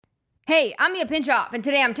Hey, I'm Mia Pinchoff, and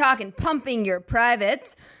today I'm talking pumping your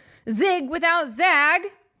privates, zig without zag,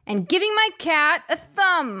 and giving my cat a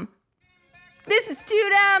thumb. This is Too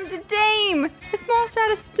Dumb to Tame, a small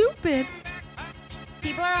shot of stupid.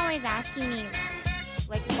 People are always asking me,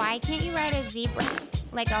 like, why can't you ride a zebra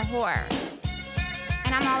like a horse?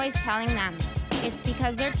 And I'm always telling them, it's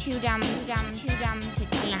because they're too dumb to tame.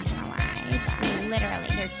 Not gonna lie, but literally,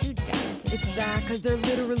 they're too dumb to tame. It's that, because they're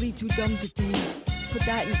literally too dumb to tame. Put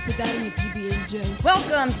that in your PB&J.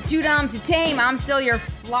 Welcome to Too Dumb to Tame. I'm still your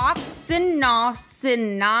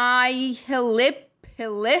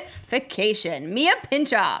floxinaucinihilification, Mia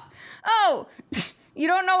Pinchoff. Oh, you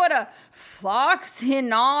don't know what a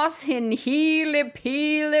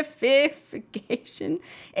floxinaucinihilification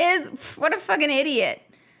is? What a fucking idiot.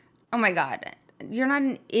 Oh my God. You're not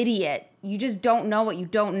an idiot. You just don't know what you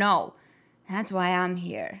don't know. That's why I'm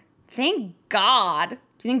here. Thank God.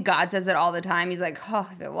 Do you think God says it all the time? He's like, oh,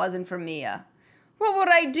 if it wasn't for Mia, what would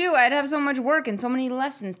I do? I'd have so much work and so many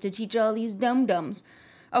lessons to teach all these dum-dums.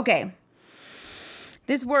 Okay.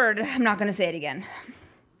 This word, I'm not going to say it again.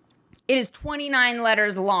 It is 29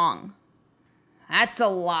 letters long. That's a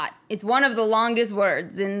lot. It's one of the longest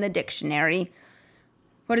words in the dictionary.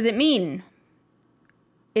 What does it mean?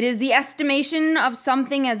 It is the estimation of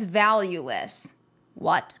something as valueless.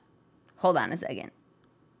 What? Hold on a second.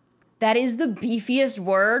 That is the beefiest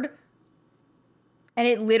word, and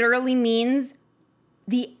it literally means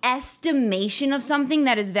the estimation of something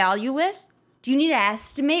that is valueless. Do you need to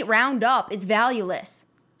estimate? Round up. It's valueless.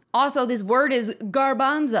 Also, this word is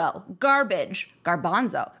garbanzo. Garbage.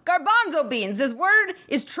 Garbanzo beans. This word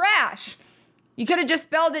is trash. You could have just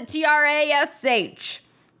spelled it Trash.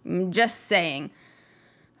 I'm just saying.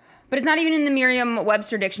 But it's not even in the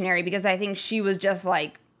Merriam-Webster dictionary because I think she was just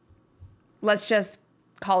like, let's just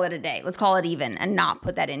call it a day. Let's call it even and not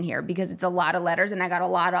put that in here because it's a lot of letters and I got a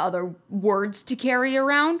lot of other words to carry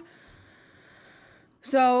around.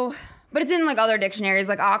 So, but it's in like other dictionaries.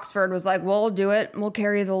 Like Oxford was like, we'll do it. We'll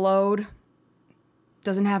carry the load.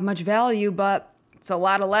 Doesn't have much value, but it's a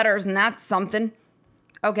lot of letters and that's something.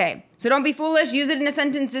 Okay, so don't be foolish. Use it in a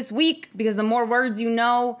sentence this week because the more words you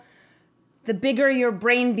know, the bigger your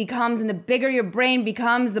brain becomes, and the bigger your brain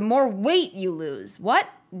becomes, the more weight you lose. What?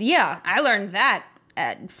 Yeah, I learned that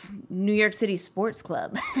at New York City Sports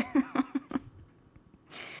Club.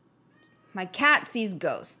 My cat sees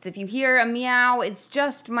ghosts. If you hear a meow, it's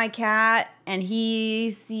just my cat, and he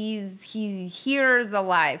hears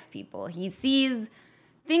alive people. He sees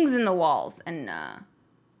things in the walls, and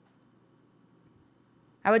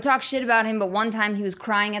I would talk shit about him, but one time he was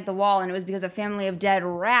crying at the wall, and it was because a family of dead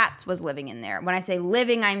rats was living in there. When I say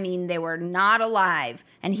living, I mean they were not alive,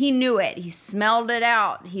 and he knew it. He smelled it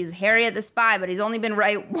out. He's Harriet the Spy, but he's only been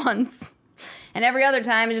right once, and every other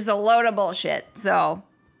time is just a load of bullshit, so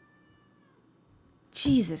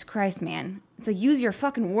Jesus Christ, man. It's like, use your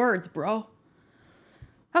fucking words, bro.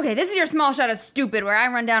 Okay, this is your small shot of stupid, where I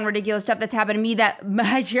run down ridiculous stuff that's happened to me that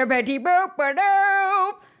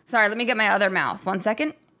Sorry, let me get my other mouth. 1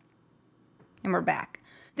 second. And we're back.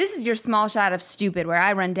 This is your small shot of stupid, where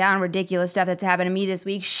I run down ridiculous stuff that's happened to me this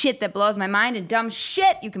week, shit that blows my mind, and dumb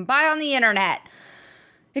shit you can buy on the internet.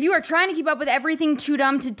 If you are trying to keep up with everything Too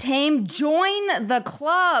Dumb to Tame, join the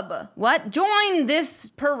club. What? Join this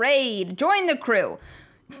parade. Join the crew.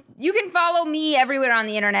 You can follow me everywhere on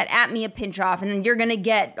the internet at Mia Pinchoff, and then you're gonna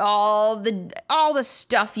get all the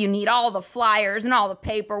stuff you need, all the flyers and all the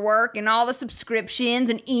paperwork and all the subscriptions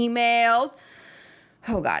and emails.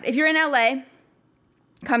 Oh God! If you're in LA,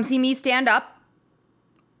 come see me stand up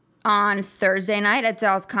on Thursday night at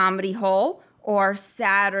Sal's Comedy Hole or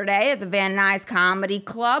Saturday at the Van Nuys Comedy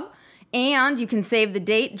Club. And you can save the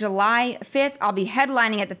date, July 5th. I'll be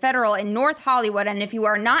headlining at the Federal in North Hollywood. And if you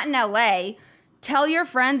are not in LA, tell your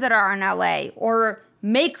friends that are in LA or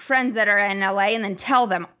make friends that are in LA and then tell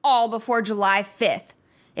them all before July 5th.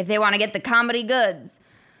 If they want to get the comedy goods,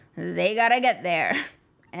 they got to get there.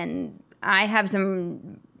 And I have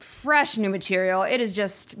some fresh new material. It is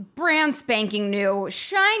just brand spanking new,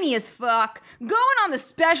 shiny as fuck, going on the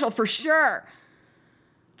special for sure.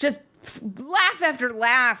 Just laugh after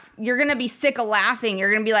laugh. You're going to be sick of laughing. You're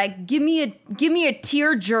going to be like, give me a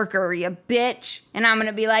tear jerker, you bitch. And I'm going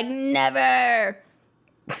to be like, never.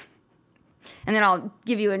 And then I'll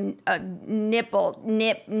give you a nipple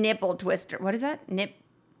twister. What is that?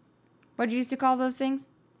 What did you used to call those things?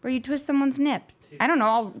 Where you twist someone's nips. I don't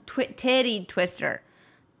know. Titty twister.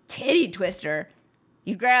 Titty twister.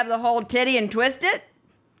 You grab the whole titty and twist it?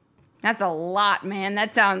 That's a lot, man.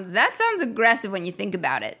 That sounds aggressive when you think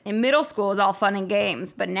about it. In middle school, it was all fun and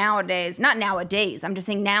games, but nowadays, not nowadays, I'm just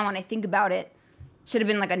saying now when I think about it, should have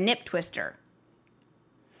been like a nip twister.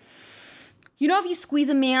 You know if you squeeze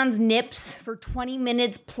a man's nips for 20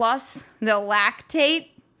 minutes plus, they'll lactate?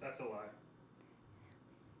 That's a lie.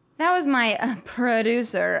 That was my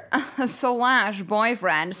producer slash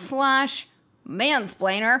boyfriend slash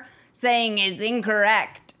mansplainer saying it's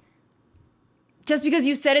incorrect. Just because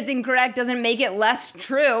you said it's incorrect doesn't make it less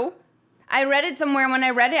true. I read it somewhere, and when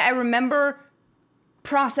I read it, I remember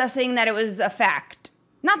processing that it was a fact.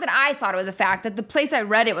 Not that I thought it was a fact, that the place I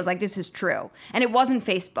read it was like, this is true. And it wasn't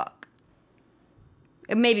Facebook.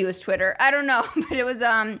 Maybe it was Twitter. I don't know. But it was,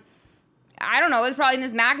 I don't know. It was probably in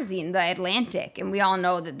this magazine, The Atlantic. And we all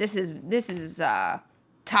know that this is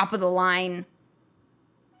top of the line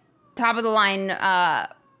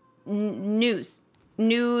news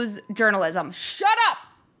journalism. Shut up!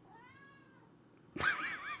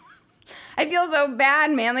 I feel so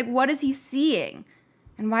bad, man. Like, what is he seeing?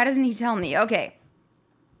 And why doesn't he tell me? Okay.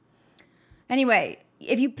 Anyway,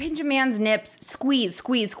 if you pinch a man's nips, squeeze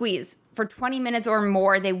for 20 minutes or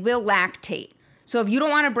more, they will lactate. So if you don't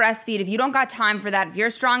want to breastfeed, if you don't got time for that, if you're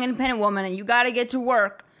a strong, independent woman and you got to get to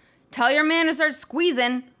work, tell your man to start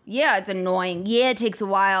squeezing. Yeah, it's annoying. Yeah, it takes a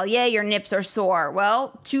while. Yeah, your nips are sore.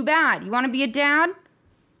 Well, too bad. You want to be a dad?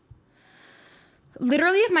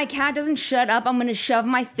 Literally, if my cat doesn't shut up, I'm going to shove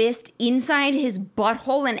my fist inside his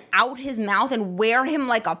butthole and out his mouth and wear him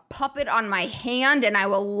like a puppet on my hand, and I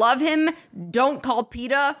will love him. Don't call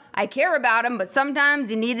PETA. I care about him, but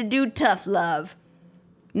sometimes you need to do tough love.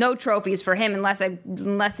 No trophies for him unless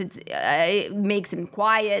it makes him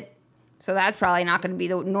quiet. So that's probably not going to be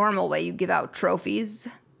the normal way you give out trophies.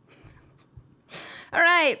 All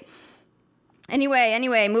right.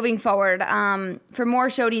 Anyway, moving forward. For more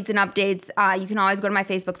show deets and updates, you can always go to my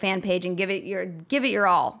Facebook fan page and give it your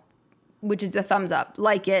all, which is the thumbs up,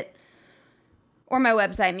 like it, or my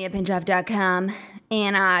website miapinchoff.com,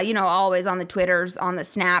 and always on the Twitters, on the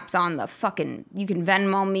Snaps, on the fucking, you can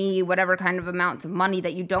Venmo me whatever kind of amounts of money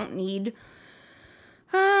that you don't need.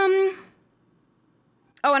 Oh,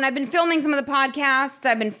 and I've been filming some of the podcasts.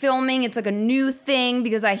 It's like a new thing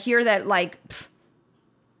because I hear that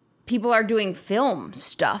people are doing film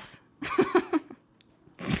stuff.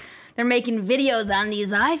 They're making videos on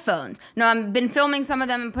these iPhones. No, I've been filming some of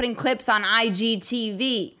them and putting clips on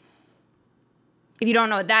IGTV. If you don't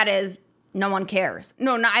know what that is, no one cares.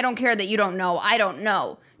 No, I don't care that you don't know. I don't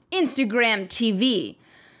know. Instagram TV.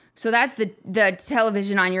 So that's the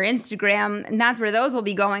television on your Instagram, and that's where those will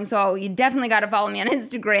be going. So you definitely got to follow me on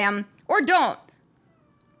Instagram, or don't.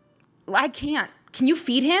 I can't. Can you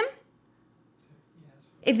feed him?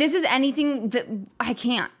 If this is anything that I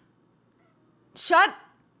can't. Shut.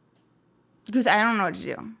 Because I don't know what to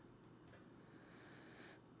do.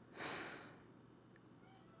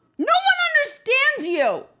 No one understands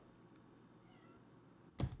you.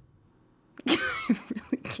 I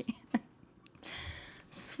really can't.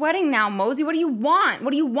 I'm sweating now, Mosey. What do you want?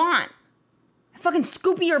 Fucking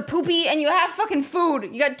Scoopy or Poopy, and you have fucking food.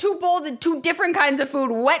 You got 2 bowls of 2 different kinds of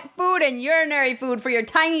food. Wet food and urinary food for your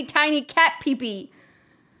tiny, tiny cat pee-pee.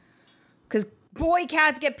 Because boy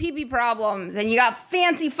cats get pee-pee problems, and you got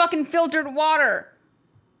fancy fucking filtered water.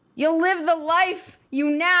 You live the life, you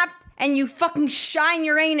nap, and you fucking shine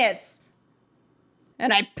your anus.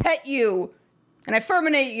 And I pet you, and I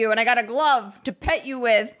furminate you, and I got a glove to pet you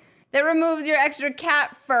with that removes your extra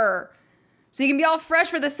cat fur. So you can be all fresh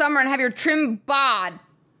for the summer and have your trim bod.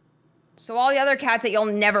 So all the other cats that you'll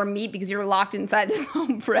never meet because you're locked inside this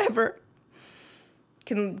home forever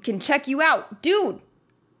can check you out. Dude.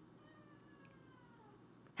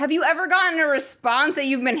 Have you ever gotten a response that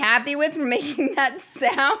you've been happy with for making that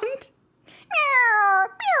sound?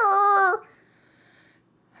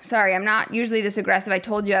 Sorry, I'm not usually this aggressive. I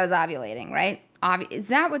told you I was ovulating, right? Is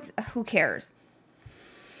that who cares?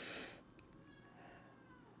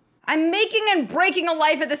 I'm making and breaking a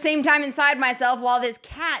life at the same time inside myself while this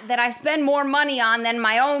cat that I spend more money on than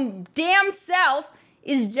my own damn self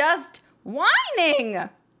is just whining.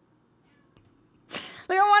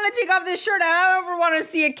 Like, I want to take off this shirt. I don't ever want to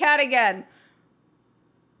see a cat again.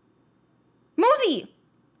 Mosey!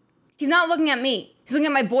 He's not looking at me. He's looking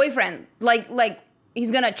at my boyfriend. Like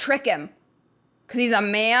he's going to trick him. Because he's a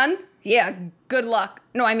man? Yeah, good luck.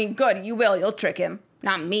 No, I mean, good. You will. You'll trick him.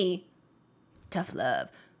 Not me. Tough love.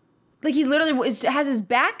 Like, he's literally has his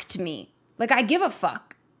back to me. Like, I give a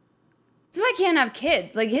fuck. This is why I can't have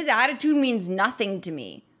kids. Like, his attitude means nothing to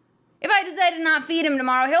me. If I decide to not feed him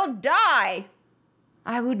tomorrow, he'll die.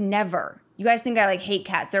 I would never. You guys think I hate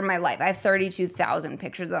cats. They're my life. I have 32,000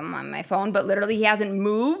 pictures of them on my phone, but literally he hasn't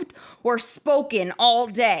moved or spoken all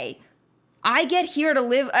day. I get here to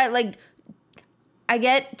live, I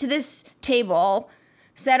get to this table,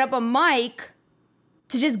 set up a mic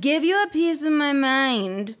to just give you a piece of my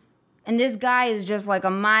mind, And this guy is just like a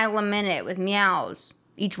mile a minute with meows,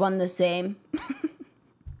 each one the same.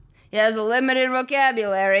 He has a limited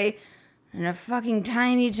vocabulary and a fucking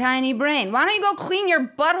tiny, tiny brain. Why don't you go clean your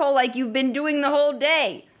butthole like you've been doing the whole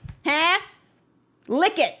day? Huh?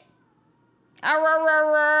 Lick it.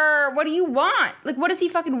 What do you want? Like, what does he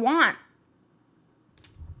fucking want?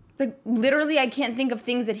 Like, literally, I can't think of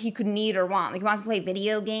things that he could need or want. Like, he wants to play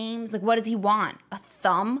video games. Like, what does he want? A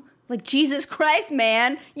thumb? Like, Jesus Christ,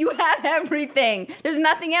 man. You have everything. There's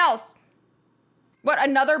nothing else. What,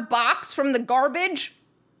 another box from the garbage?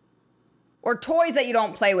 Or toys that you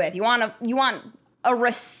don't play with? You want a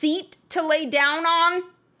receipt to lay down on?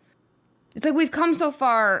 It's like we've come so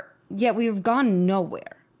far, yet we've gone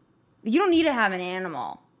nowhere. You don't need to have an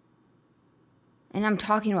animal. And I'm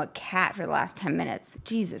talking to a cat for the last 10 minutes.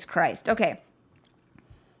 Jesus Christ. Okay.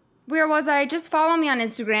 Where was I? Just follow me on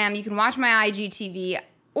Instagram. You can watch my IGTV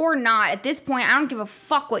or not. At this point, I don't give a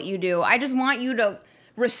fuck what you do. I just want you to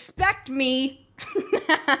respect me.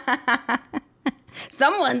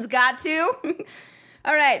 Someone's got to.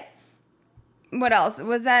 All right. What else?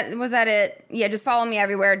 Was that it? Yeah, just follow me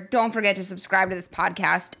everywhere. Don't forget to subscribe to this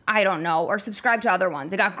podcast. I don't know. Or subscribe to other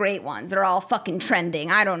ones. I got great ones. They're all fucking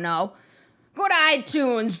trending. I don't know. Go to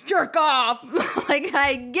iTunes. Jerk off. Like,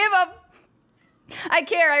 I give up. I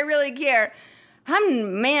care. I really care.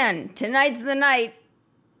 Man, tonight's the night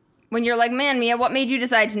when you're like, man, Mia, what made you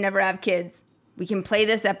decide to never have kids? We can play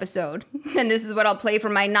this episode. And this is what I'll play for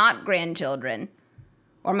my not grandchildren.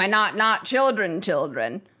 Or my not children.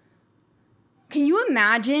 Can you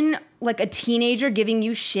imagine, like, a teenager giving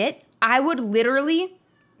you shit? I would literally,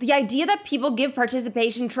 the idea that people give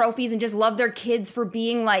participation trophies and just love their kids for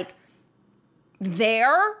being, like,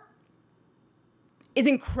 there is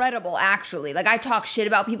incredible, actually. Like, I talk shit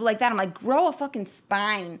about people like that. I'm like, grow a fucking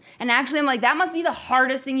spine. And actually, I'm like, that must be the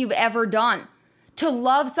hardest thing you've ever done. To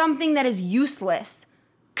love something that is useless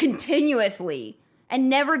continuously and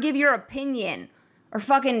never give your opinion. Or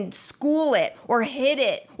fucking school it, or hit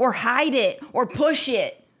it, or hide it, or push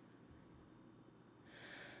it.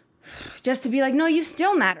 Just to be like, no, you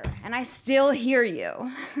still matter, and I still hear you.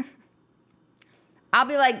 I'll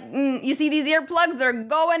be like, you see these earplugs? They're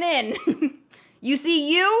going in. You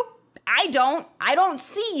see you? I don't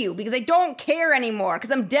see you, because I don't care anymore,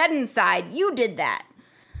 because I'm dead inside. You did that.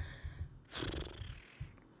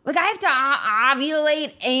 Like, I have to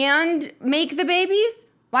ovulate and make the babies?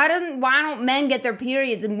 Why don't men get their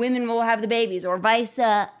periods and women will have the babies, or vice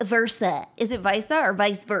versa? Is it vice or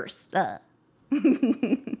vice versa? You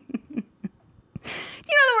know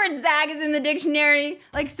the word zag is in the dictionary,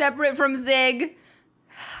 like separate from zig?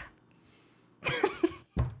 What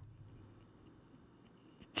a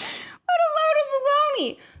load of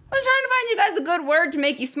baloney. I was trying to find you guys a good word to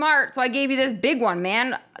make you smart, so I gave you this big one,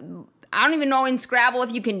 man. I don't even know in Scrabble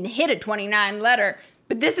if you can hit a 29 letter,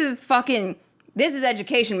 but this is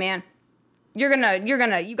education, man. You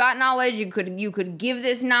got knowledge, you could give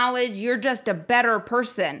this knowledge, you're just a better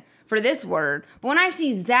person for this word. But when I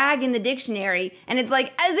see zag in the dictionary, and it's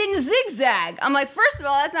like, as in zigzag, I'm like, first of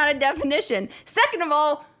all, that's not a definition. Second of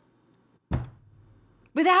all,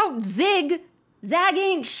 without zag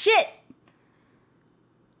ain't shit.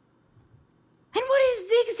 And what is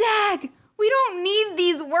zigzag? We don't need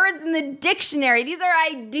these words in the dictionary. These are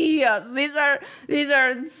ideas. These are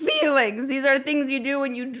feelings. These are things you do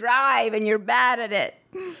when you drive and you're bad at it.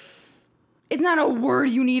 It's not a word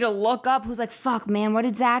you need to look up. Who's like, fuck, man, what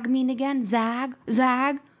did zag mean again? Zag?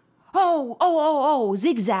 Oh,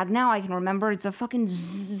 zigzag. Now I can remember. It's a fucking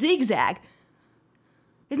zigzag.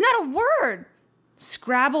 It's not a word.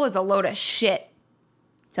 Scrabble is a load of shit.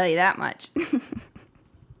 Tell you that much.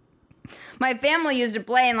 My family used to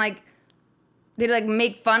play and, like, they'd, like,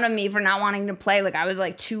 make fun of me for not wanting to play. Like, I was,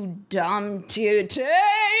 like, too dumb, too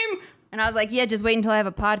tame. And I was like, yeah, just wait until I have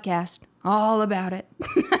a podcast. All about it.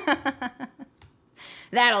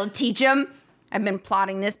 That'll teach them. I've been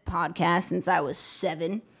plotting this podcast since I was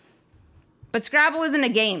 7. But Scrabble isn't a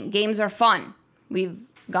game. Games are fun. We've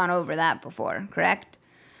gone over that before, correct?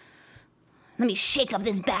 Let me shake up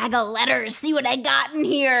this bag of letters, see what I got in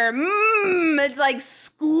here. It's like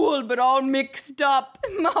school, but all mixed up.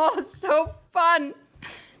 Oh, so fun.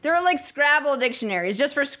 There are like Scrabble dictionaries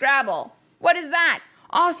just for Scrabble. What is that?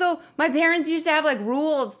 Also, my parents used to have like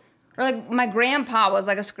rules, or like my grandpa was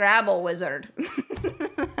like a Scrabble wizard.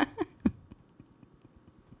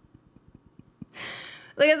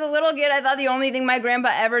 Like as a little kid, I thought the only thing my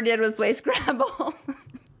grandpa ever did was play Scrabble.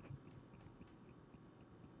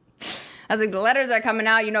 I was like, the letters are coming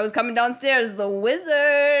out, you know who's coming downstairs? The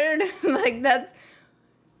wizard. Like, that's,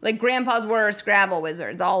 like, grandpas were Scrabble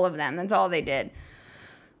wizards, all of them. That's all they did.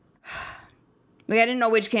 Like, I didn't know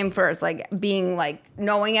which came first, like, being, like,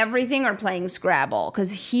 knowing everything or playing Scrabble,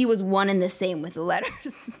 because he was one and the same with the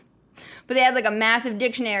letters. But they had, like, a massive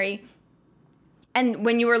dictionary, and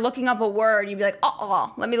when you were looking up a word, you'd be like,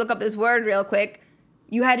 let me look up this word real quick.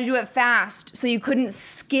 You had to do it fast, so you couldn't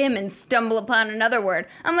skim and stumble upon another word.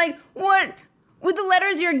 I'm like, what? With the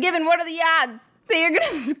letters you're given, what are the odds that you're gonna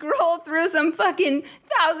scroll through some fucking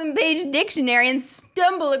 1,000-page dictionary and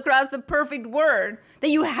stumble across the perfect word that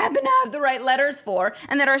you happen to have the right letters for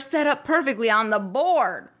and that are set up perfectly on the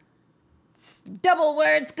board? Double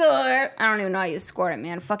word score. I don't even know how you scored it,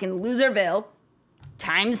 man. Fucking Loserville.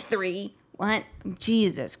 ×3. What?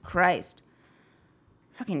 Jesus Christ.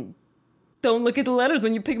 Fucking don't look at the letters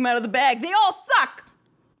when you pick them out of the bag. They all suck.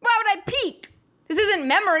 Why would I peek? This isn't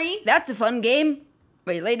memory. That's a fun game.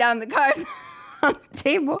 Where you lay down the cards on the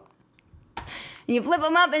table. And you flip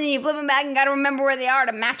them up and then you flip them back and gotta remember where they are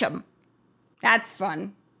to match them. That's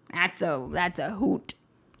fun. That's a hoot.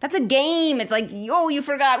 That's a game. It's like, oh, you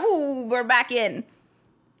forgot. Ooh, we're back in.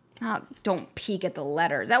 Oh, don't peek at the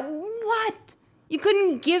letters. What? You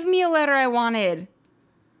couldn't give me a letter I wanted.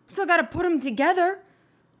 Still gotta put them together.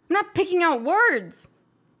 I'm not picking out words.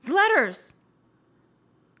 It's letters.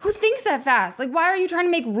 Who thinks that fast? Like, why are you trying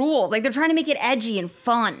to make rules? Like, they're trying to make it edgy and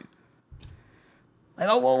fun. Like,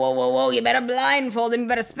 oh, whoa, you better blindfold and you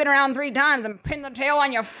better spin around 3 times and pin the tail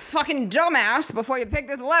on your fucking dumbass before you pick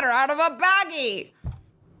this letter out of a baggie.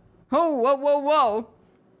 Oh, whoa.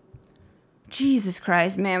 Jesus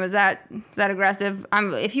Christ, man, is that aggressive?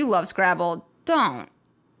 If you love Scrabble, don't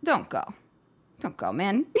go. Don't go,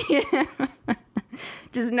 man.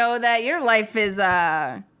 Just know that your life is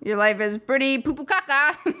pretty poo-poo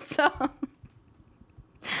caca. So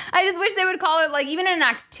I just wish they would call it, like, even an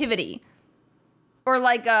activity or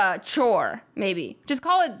like a chore, maybe. Just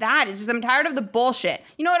call it that. It's just, I'm tired of the bullshit.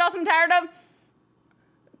 You know what else I'm tired of?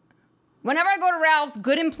 Whenever I go to Ralph's,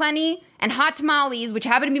 Good and Plenty and Hot Tamales, which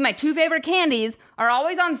happen to be my 2 favorite candies, are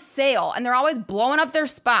always on sale, and they're always blowing up their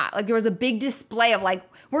spot. Like, there was a big display of, like,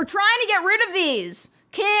 we're trying to get rid of these.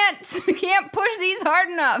 Can't push these hard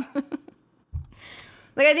enough.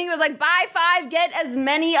 Like, I think it was like, buy 5, get as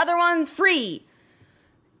many other ones free.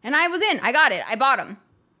 And I was in. I got it. I bought them.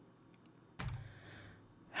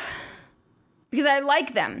 Because I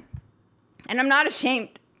like them. And I'm not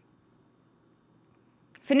ashamed.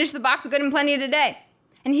 Finished the box of Good and Plenty today.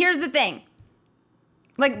 And here's the thing.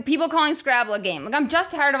 Like, people calling Scrabble a game. Like, I'm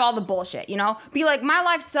just tired of all the bullshit, you know? Be like, my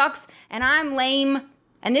life sucks, and I'm lame,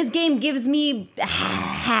 and this game gives me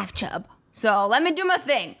half chub. So let me do my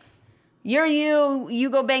thing. You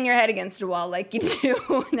go bang your head against a wall like you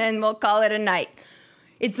do, and then we'll call it a night.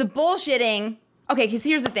 It's the bullshitting. Okay, because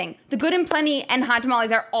here's the thing. The Good and Plenty and Hot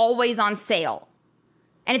Tamales are always on sale.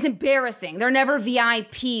 And it's embarrassing. They're never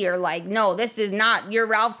VIP or like, no, this is not, your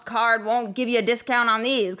Ralph's card won't give you a discount on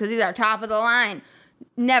these because these are top of the line.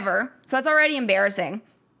 Never. So that's already embarrassing.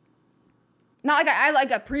 Not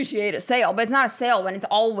like I appreciate a sale, but it's not a sale when it's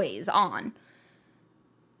always on.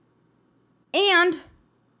 And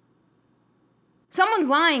someone's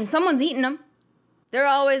lying. Someone's eating them. They're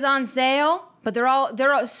always on sale, but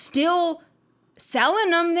they're still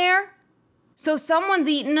selling them there. So someone's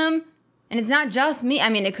eating them. And it's not just me. I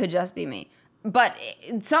mean, it could just be me. But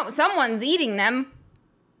someone's eating them.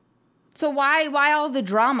 So why all the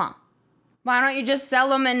drama? Why don't you just sell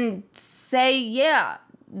them and say, yeah,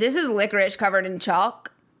 this is licorice covered in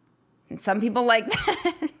chalk. And some people like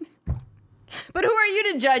that. But who are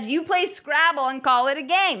you to judge? You play Scrabble and call it a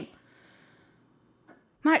game.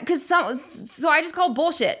 So I just call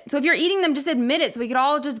bullshit. So if you're eating them, just admit it so we could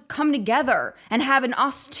all just come together and have an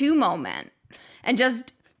us too moment. And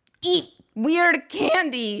just eat weird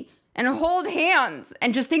candy and hold hands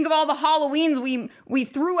and just think of all the Halloweens we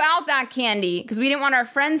threw out that candy because we didn't want our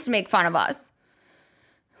friends to make fun of us.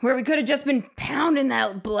 Where we could have just been pounding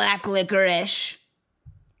that black licorice.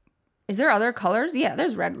 Is there other colors? Yeah,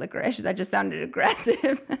 there's red licorice. That just sounded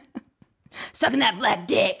aggressive. Sucking that black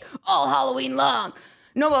dick all Halloween long.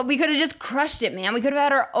 No, but we could have just crushed it, man. We could have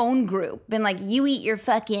had our own group. Been like, you eat your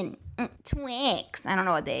fucking Twix. I don't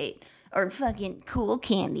know what they ate. Or fucking cool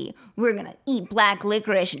candy. We're gonna eat black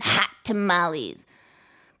licorice and hot tamales.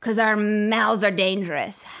 Because our mouths are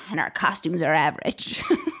dangerous and our costumes are average.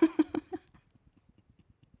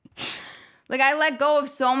 Like, I let go of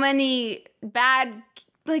so many bad,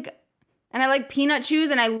 like, and I like peanut chews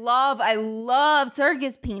and I love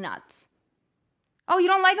circus peanuts. Oh, you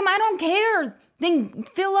don't like them? I don't care. Then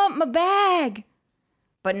fill up my bag.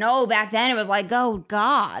 But no, back then it was like, oh,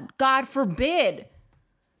 God forbid.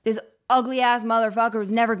 This ugly ass motherfucker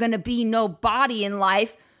is never gonna be no body in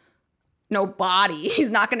life. No body.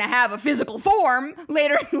 He's not gonna have a physical form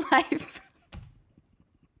later in life.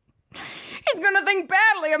 He's gonna think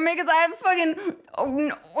badly of me because I have fucking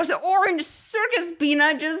orange circus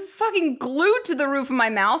peanut just fucking glued to the roof of my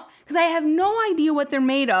mouth because I have no idea what they're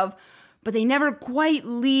made of, but they never quite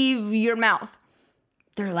leave your mouth.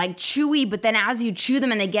 They're like chewy, but then as you chew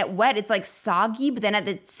them and they get wet, it's like soggy, but then at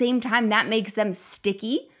the same time, that makes them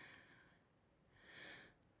sticky.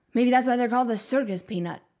 Maybe that's why they're called the circus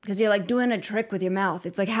peanut, because you're like doing a trick with your mouth.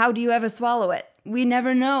 It's like, how do you ever swallow it? We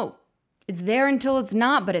never know. It's there until it's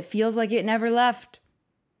not, but it feels like it never left.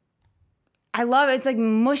 I love it. It's like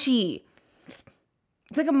mushy.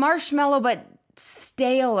 It's like a marshmallow, but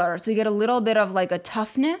staler, so you get a little bit of like a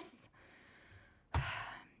toughness.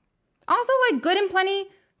 Also, like Good and Plenty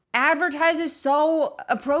advertises so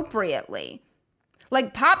appropriately.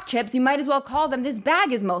 Like pop chips, you might as well call them, this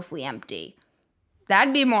bag is mostly empty.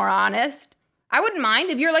 That'd be more honest. I wouldn't mind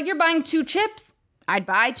if you're buying 2 chips. I'd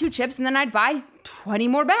buy 2 chips and then I'd buy 20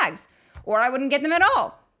 more bags. Or I wouldn't get them at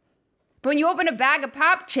all. But when you open a bag of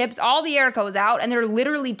pop chips, all the air goes out and there are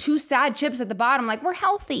literally 2 sad chips at the bottom. Like, we're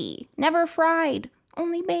healthy, never fried,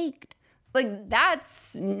 only baked. Like,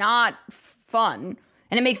 that's not fun.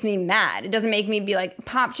 And it makes me mad. It doesn't make me be like,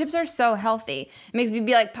 pop chips are so healthy. It makes me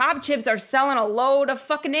be like, pop chips are selling a load of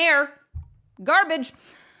fucking air. Garbage.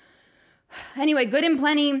 Anyway, Good and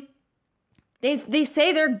Plenty, they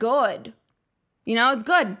say they're good. You know, it's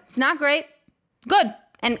good. It's not great. Good.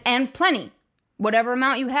 And plenty. Whatever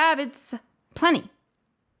amount you have, it's plenty.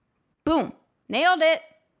 Boom. Nailed it.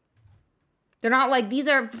 They're not like, these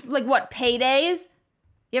are like what, paydays?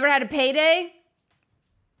 You ever had a payday?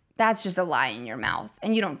 That's just a lie in your mouth,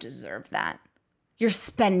 and you don't deserve that. You're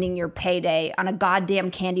spending your payday on a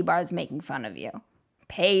goddamn candy bar that's making fun of you.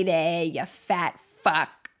 Payday, you fat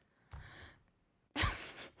fuck.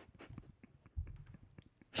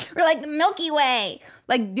 Or like the Milky Way.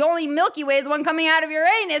 Like the only Milky Way is one coming out of your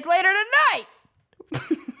anus later tonight.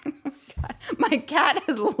 God. My cat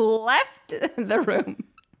has left the room.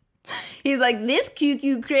 He's like, this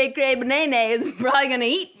cuckoo cray cray banana is probably gonna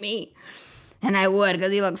eat me. And I would,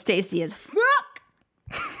 because he looks tasty as fuck.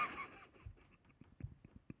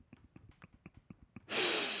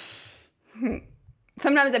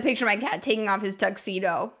 Sometimes I picture my cat taking off his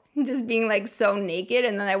tuxedo, just being like so naked,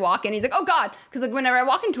 and then I walk in, he's like, oh God. Because like whenever I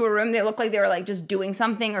walk into a room, they look like they were like just doing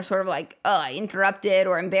something or sort of like, interrupted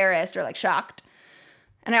or embarrassed or like shocked.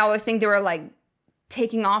 And I always think they were like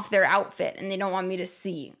taking off their outfit and they don't want me to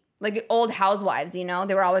see. Like old housewives, you know,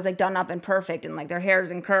 they were always like done up and perfect and like their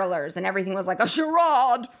hair's in curlers and everything was like a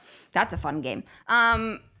charade. That's a fun game.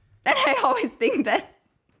 And I always think that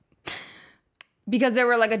because they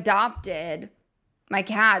were like adopted, my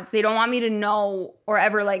cats, they don't want me to know or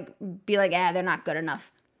ever like be like, they're not good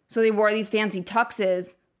enough. So they wore these fancy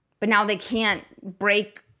tuxes, but now they can't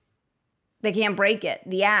break it,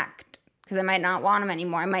 the act, because I might not want them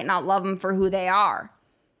anymore. I might not love them for who they are.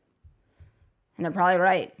 And they're probably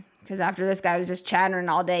right. Because after this guy was just chattering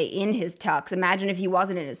all day in his tux. Imagine if he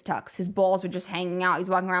wasn't in his tux. His balls were just hanging out. He's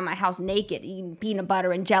walking around my house naked, eating peanut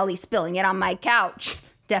butter and jelly, spilling it on my couch.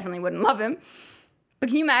 Definitely wouldn't love him. But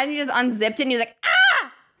can you imagine he just unzipped it and he was like,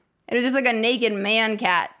 ah! It was just like a naked man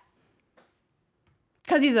cat.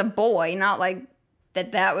 Because he's a boy, not like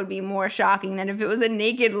that would be more shocking than if it was a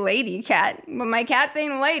naked lady cat. But my cats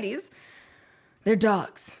ain't ladies. They're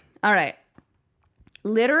dogs. All right.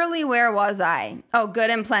 Literally, where was I? Oh, Good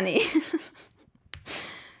and Plenty.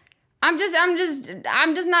 I'm just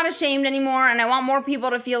not ashamed anymore, and I want more people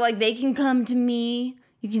to feel like they can come to me.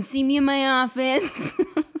 You can see me in my office.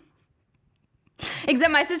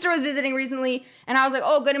 Except my sister was visiting recently, and I was like,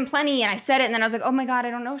 oh, Good and Plenty, and I said it, and then I was like, oh my God, I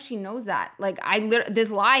don't know if she knows that. Like, this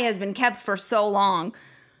lie has been kept for so long.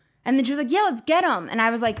 And then she was like, yeah, let's get them. And I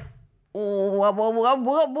was like,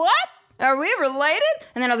 what? Are we related?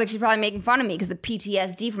 And then I was like, she's probably making fun of me because the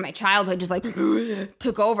PTSD from my childhood just like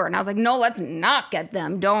took over. And I was like, no, let's not get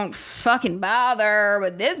them. Don't fucking bother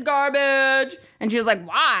with this garbage. And she was like,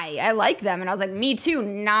 why? I like them. And I was like, me too.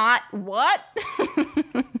 Not what?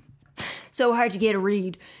 So hard to get a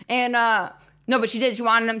read. And no, but she did. She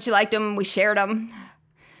wanted them. She liked them. We shared them.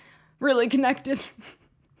 Really connected.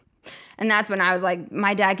 And that's when I was like,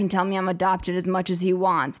 my dad can tell me I'm adopted as much as he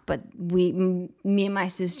wants, but me and my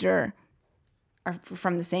sister are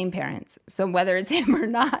from the same parents. So whether it's him or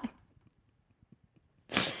not.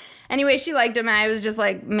 Anyway, she liked him, and I was just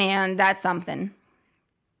like, man, that's something.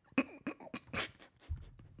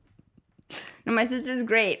 No, my sister's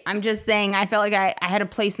great. I'm just saying I felt like I had a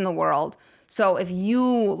place in the world. So if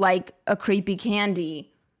you like a creepy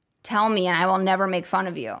candy, tell me, and I will never make fun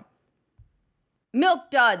of you. Milk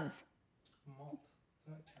duds.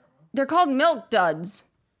 They're called milk duds.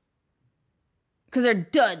 Because they're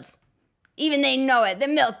duds. Even they know it. They're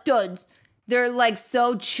milk duds. They're like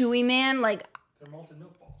so chewy, man. Like, They're malted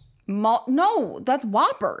milk balls. no, that's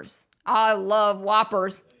Whoppers. I love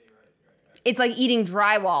Whoppers. It's like eating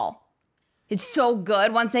drywall. It's so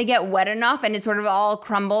good once they get wet enough and it's sort of all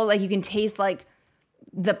crumbled. Like you can taste like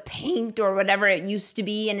the paint or whatever it used to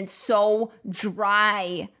be, and it's so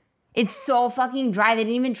dry. It's so fucking dry. They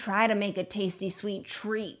didn't even try to make a tasty, sweet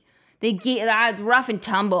treat. They get it's rough and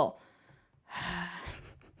tumble.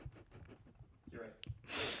 You're right.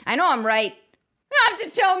 I know I'm right. You don't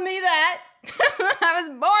have to tell me that. I was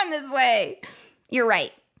born this way. You're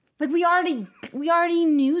right. Like we already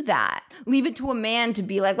knew that. Leave it to a man to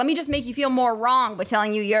be like, let me just make you feel more wrong by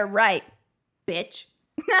telling you you're right, bitch.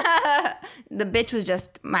 The bitch was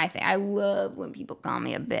just my thing. I love when people call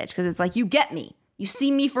me a bitch because it's like, you get me. You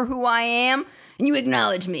see me for who I am and you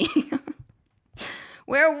acknowledge me.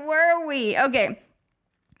 Where were we? Okay.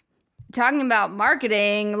 Talking about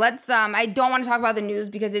marketing, let's, I don't want to talk about the news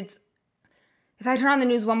because if I turn on the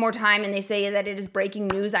news one more time and they say that it is breaking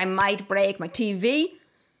news, I might break my TV.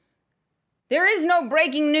 There is no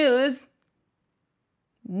breaking news.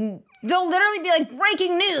 They'll literally be like,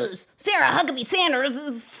 breaking news. Sarah Huckabee Sanders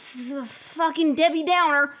is fucking Debbie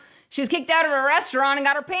Downer. She was kicked out of a restaurant and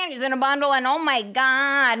got her panties in a bundle. And oh my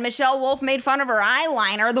God, Michelle Wolf made fun of her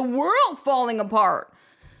eyeliner. The world's falling apart.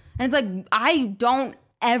 And it's like, I don't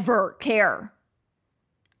ever care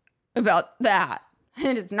about that.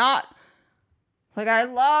 And it's not like I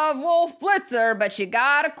love Wolf Blitzer, but you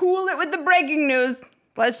gotta cool it with the breaking news.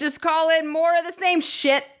 Let's just call it more of the same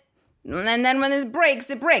shit. And then when it breaks,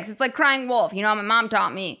 it breaks. It's like crying wolf. You know, my mom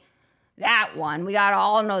taught me that one. We gotta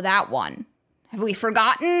all know that one. Have we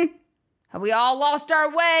forgotten? Have we all lost our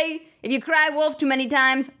way? If you cry wolf too many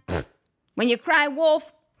times, when you cry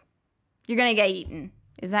wolf, you're gonna get eaten.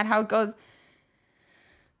 Is that how it goes?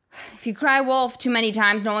 If you cry wolf too many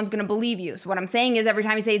times, no one's gonna believe you. So what I'm saying is every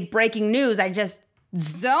time you say it's breaking news, I just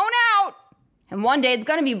zone out. And one day it's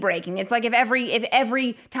gonna be breaking. It's like if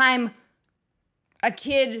every time a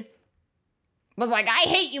kid was like, I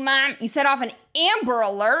hate you, Mom, you set off an Amber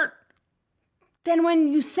Alert, then when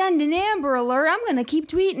you send an Amber Alert, I'm gonna keep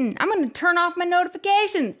tweeting. I'm gonna turn off my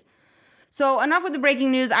notifications. So enough with the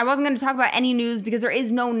breaking news. I wasn't gonna talk about any news because there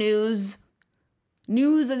is no news.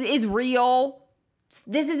 News is real.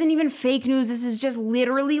 This isn't even fake news. This is just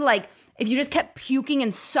literally like, if you just kept puking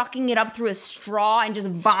and sucking it up through a straw and just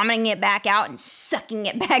vomiting it back out and sucking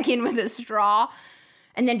it back in with a straw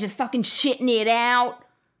and then just fucking shitting it out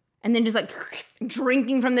and then just like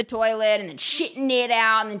drinking from the toilet and then shitting it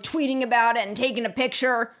out and then tweeting about it and taking a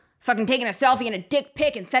picture, fucking taking a selfie and a dick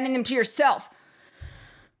pic and sending them to yourself.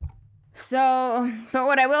 So, but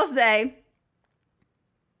what I will say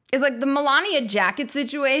is like the Melania jacket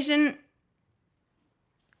situation,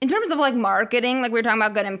 in terms of like marketing, like we were talking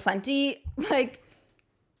about Good and Plenty, like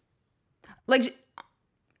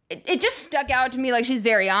it just stuck out to me like she's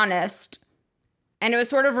very honest. And it was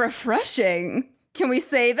sort of refreshing. Can we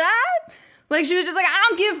say that? Like she was just like, I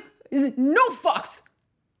don't give no fucks.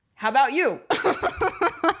 How about you?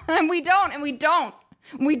 And we don't.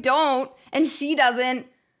 And she doesn't.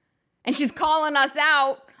 And she's calling us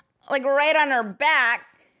out like right on her back.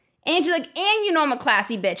 And she's like, and you know I'm a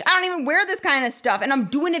classy bitch. I don't even wear this kind of stuff. And I'm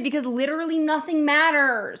doing it because literally nothing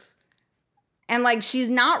matters. And like,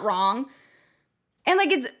 she's not wrong. And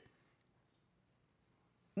like,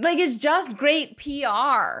 it's just great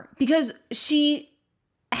PR. Because she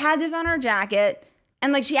had this on her jacket.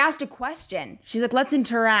 And like, she asked a question. She's like, let's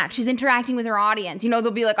interact. She's interacting with her audience. You know, they'll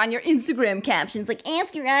be like on your Instagram captions, like,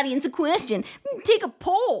 ask your audience a question. Take a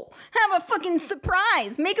poll. Have a fucking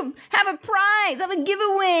surprise. Have a prize. Have a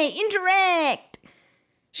giveaway. Interact.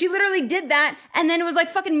 She literally did that. And then it was like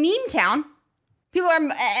fucking meme town.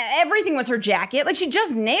 Everything was her jacket. Like, she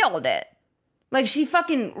just nailed it. Like, she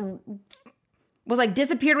fucking was like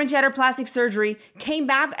disappeared when she had her plastic surgery, came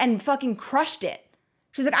back and fucking crushed it.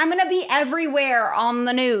 She's like, I'm going to be everywhere on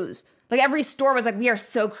the news. Like every store was like, we are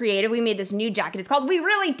so creative. We made this new jacket. It's called We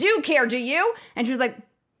Really Do Care, Do You? And she was like,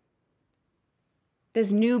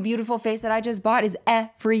 this new beautiful face that I just bought is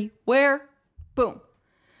everywhere. Boom.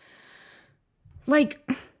 Like,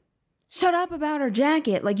 shut up about her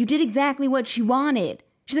jacket. Like you did exactly what she wanted.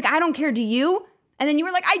 She's like, I don't care, do you? And then you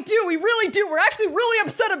were like, I do, we really do. We're actually really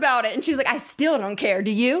upset about it. And she's like, I still don't care,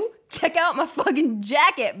 do you? Check out my fucking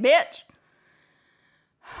jacket, bitch.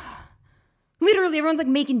 Literally, everyone's like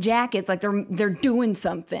making jackets like they're doing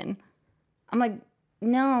something. I'm like,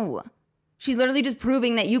 no. She's literally just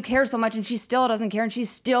proving that you care so much and she still doesn't care and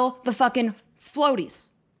she's still the fucking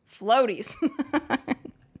floaties. Floaties.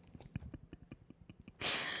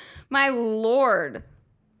 My lord.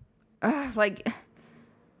 Like,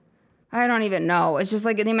 I don't even know. It's just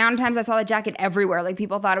like the amount of times I saw that jacket everywhere. Like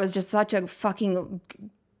people thought it was just such a fucking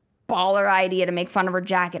baller idea to make fun of her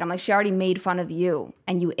jacket. I'm like, she already made fun of you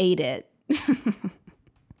and you ate it.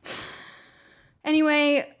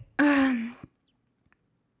 Anyway,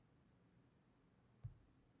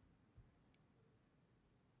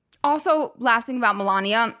 also, last thing about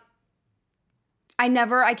Melania,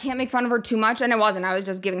 I can't make fun of her too much, and I wasn't. I was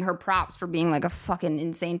just giving her props for being like a fucking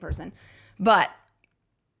insane person. But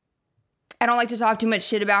I don't like to talk too much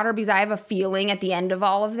shit about her because I have a feeling at the end of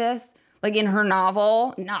all of this, like in her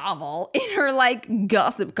novel, in her like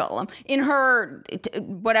gossip column, in her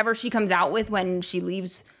whatever she comes out with when she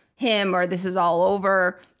leaves him or this is all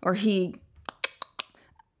over or he.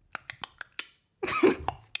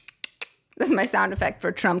 That's my sound effect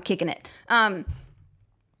for Trump kicking it.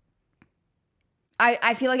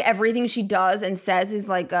 I feel like everything she does and says is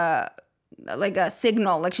like a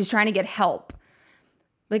signal, like she's trying to get help.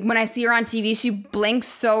 Like when I see her on TV, she blinks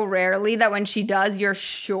so rarely that when she does, you're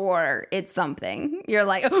sure it's something. You're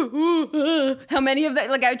like, how many of that?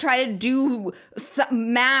 Like I try to do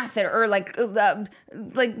math or like not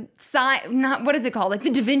what is it called? Like the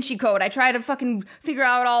Da Vinci Code. I try to fucking figure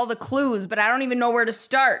out all the clues, but I don't even know where to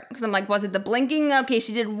start because I'm like, was it the blinking? Okay,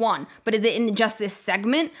 she did one, but is it in just this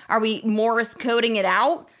segment? Are we Morse coding it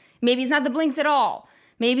out? Maybe it's not the blinks at all.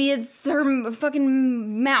 Maybe it's her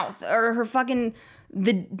fucking mouth or her fucking.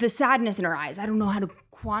 The sadness in her eyes. I don't know how to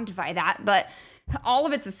quantify that, but all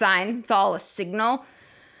of it's a sign. It's all a signal.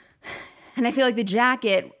 And I feel like the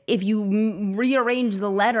jacket, if you rearrange the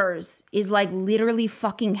letters, is like literally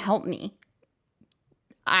fucking help me.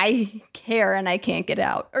 I care and I can't get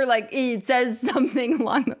out. Or like it says something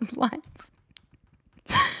along those lines.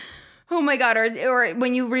 Oh my God. Or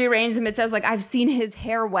when you rearrange them, it says like, I've seen his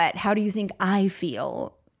hair wet. How do you think I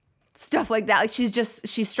feel? Stuff like that. Like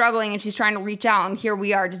she's struggling and she's trying to reach out and here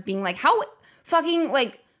we are just being like, how fucking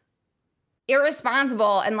like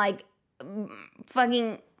irresponsible and like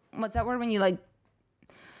fucking, what's that word when you like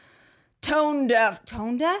tone deaf?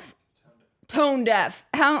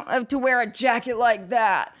 How to wear a jacket like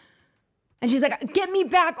that. And she's like, get me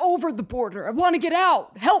back over the border. I want to get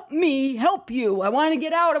out. Help me, help you. I want to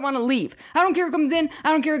get out. I want to leave. I don't care who comes in.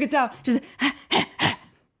 I don't care who gets out. Just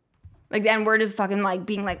like, and we're just fucking like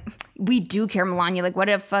being like, we do care, Melania. Like, what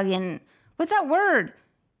a fucking, what's that word?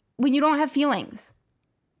 When you don't have feelings.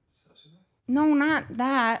 No, not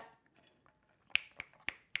that.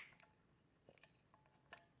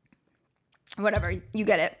 Whatever, you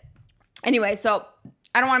get it. Anyway, so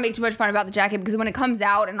I don't want to make too much fun about the jacket because when it comes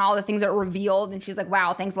out and all the things are revealed and she's like,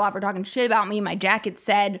 wow, thanks a lot for talking shit about me. My jacket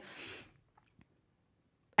said,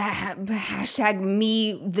 hashtag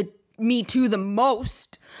me too the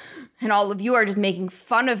most. And all of you are just making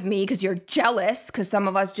fun of me because you're jealous because some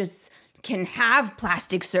of us just can have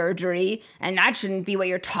plastic surgery and that shouldn't be what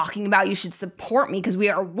you're talking about. You should support me because we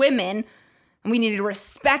are women and we need to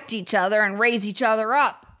respect each other and raise each other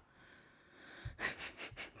up.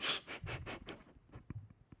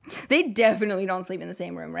 They definitely don't sleep in the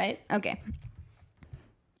same room, right? Okay.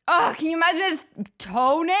 Oh, can you imagine his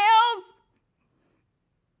toenails?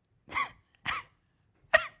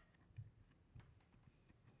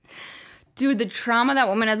 Dude, the trauma that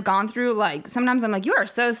woman has gone through, like, sometimes I'm like, you are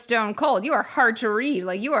so stone cold. You are hard to read.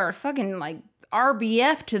 Like, you are fucking, like,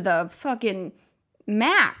 RBF to the fucking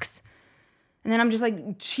max. And then I'm just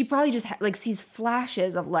like, she probably just, like, sees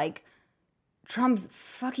flashes of, like, Trump's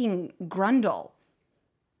fucking grundle.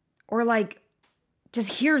 Or, like,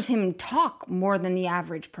 just hears him talk more than the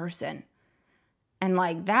average person. And,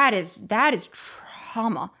 like, that is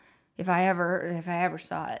trauma if I ever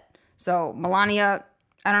saw it. So, Melania,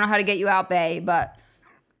 I don't know how to get you out, bae, but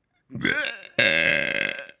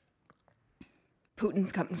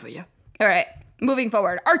Putin's coming for you. All right, moving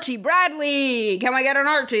forward. Archie Bradley. Can we get an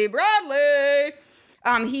Archie Bradley?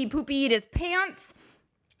 He pooped his pants.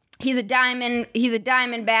 He's a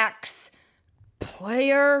Diamondbacks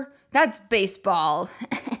player. That's baseball.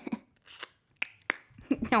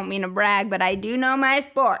 Don't mean to brag, but I do know my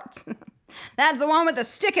sports. That's the one with the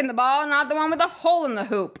stick in the ball, not the one with the hole in the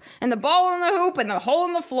hoop. And the ball in the hoop, and the hole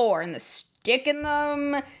in the floor, and the stick in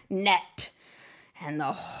the net. And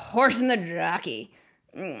the horse in the jockey.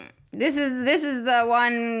 This is the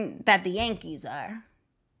one that the Yankees are.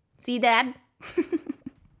 See, Dad?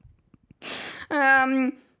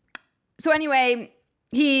 So anyway,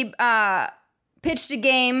 he pitched a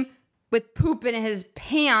game with poop in his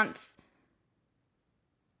pants.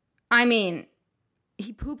 I mean,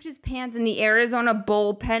 he pooped his pants in the Arizona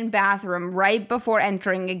bullpen bathroom right before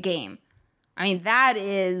entering a game. I mean, that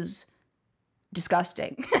is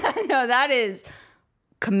disgusting. No, that is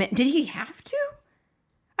Did he have to?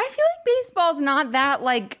 I feel like like baseball's not that,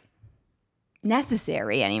 like,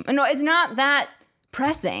 necessary anymore. No, it's not that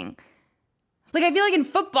pressing. Like, I feel like in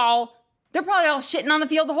football, they're probably all shitting on the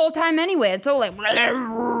field the whole time anyway. It's so like,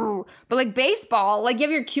 but like baseball, like you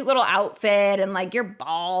have your cute little outfit and like your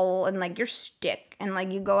ball and like your stick and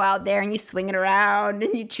like you go out there and you swing it around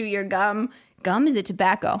and you chew your gum. Gum? Is it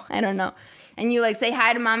tobacco? I don't know. And you like say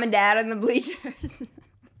hi to mom and dad on the bleachers.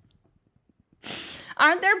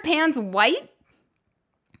 Aren't their pants white?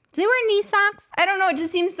 Do they wear knee socks? I don't know. It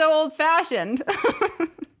just seems so old fashioned.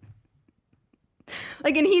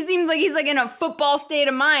 Like, and he seems like he's like in a football state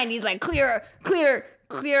of mind. He's like, clear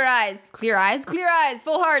eyes,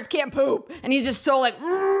 full hearts, can't poop. And he's just so like,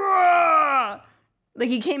 Rrr! Like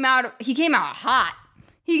he came out hot.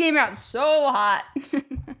 He came out so hot.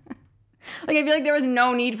 Like, I feel like there was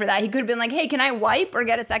no need for that. He could have been like, hey, can I wipe or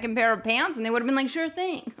get a second pair of pants? And they would have been like, sure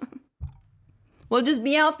thing. We'll just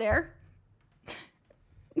be out there.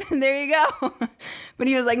 There you go. But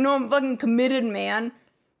he was like, no, I'm fucking committed, man.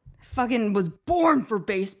 Fucking was born for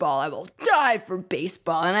baseball. I will die for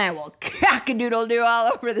baseball, and I will cock-a-doodle-doo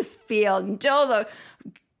all over this field until the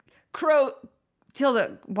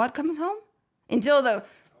what comes home? Until the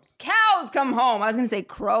cows come home. I was going to say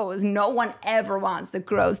crows. No one ever wants the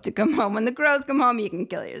crows to come home. When the crows come home, you can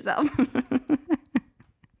kill yourself.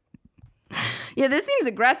 Yeah, this seems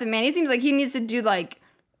aggressive, man. He seems like he needs to do like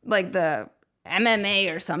the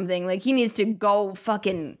MMA or something. Like he needs to go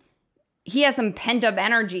fucking... He has some pent-up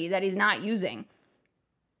energy that he's not using.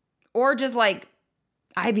 Or just, like,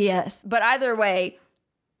 IBS. But either way,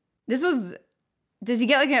 does he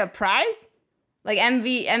get, like, a prize? Like,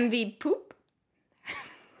 MV poop?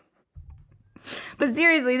 But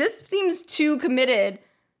seriously, this seems too committed.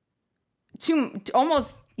 Too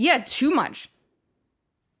much.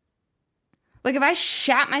 Like, if I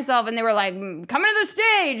shat myself and they were like, coming to the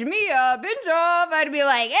stage, Mia, binge off, I'd be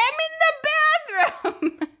like, I'm in the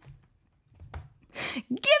bathroom! Give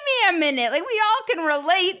me a minute. Like, we all can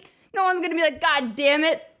relate. No one's gonna be like, God damn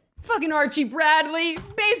it. Fucking Archie Bradley.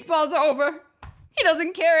 Baseball's over. He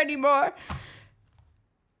doesn't care anymore.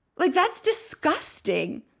 Like, that's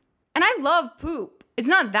disgusting. And I love poop. It's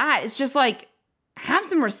not that. It's just like, have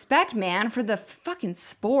some respect, man, for the fucking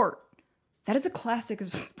sport. That is a classic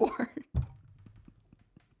sport.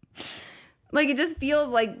 Like, it just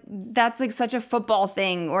feels like that's like such a football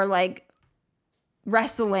thing, or like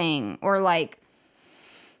wrestling, or like,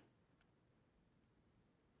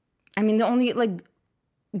 I mean, the only, like,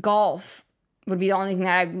 golf would be the only thing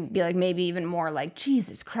that I'd be like, maybe even more like,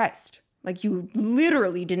 Jesus Christ. Like, you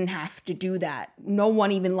literally didn't have to do that. No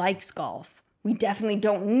one even likes golf. We definitely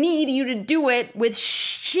don't need you to do it with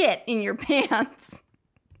shit in your pants.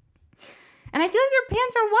 And I feel like their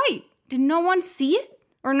pants are white. Did no one see it?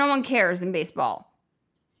 Or no one cares in baseball?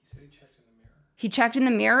 He said he checked in the mirror. He checked in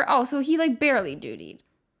the mirror? Oh, so he, like, barely dutied.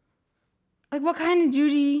 Like, what kind of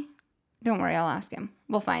duty? Don't worry, I'll ask him.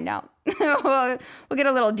 We'll find out. We'll get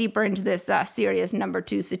a little deeper into this serious number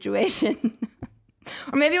 2 situation.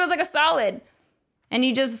 Or maybe it was like a solid. And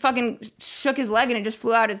he just fucking shook his leg and it just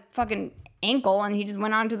flew out his fucking ankle and he just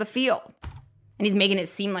went onto the field. And he's making it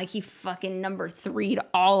seem like he fucking number 3'd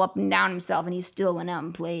all up and down himself and he still went out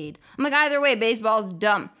and played. I'm like, either way, baseball's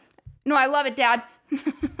dumb. No, I love it, Dad.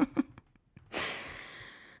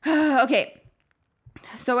 Okay.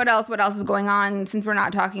 So what else is going on since we're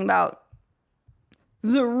not talking about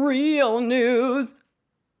the real news?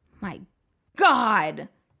 My God.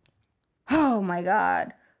 Oh my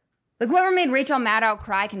God. Like, whoever made Rachel Maddow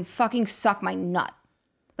cry can fucking suck my nut.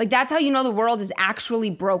 Like, that's how you know the world is actually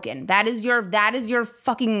broken. That is your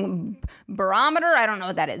fucking barometer. I don't know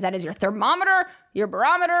what that is. That is your thermometer, your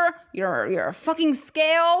barometer, your fucking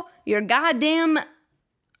scale, your goddamn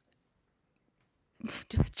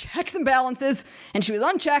checks and balances. And she was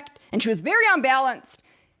unchecked and she was very unbalanced.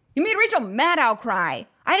 You made Rachel Maddow cry.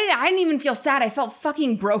 I didn't even feel sad. I felt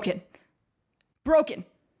fucking broken. Because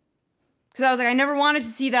I was like, I never wanted to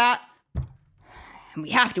see that. And we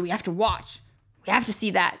have to watch. We have to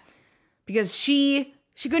see that. Because she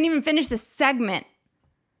couldn't even finish the segment.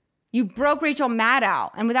 You broke Rachel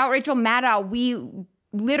Maddow. And without Rachel Maddow, we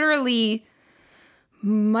literally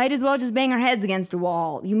might as well just bang our heads against a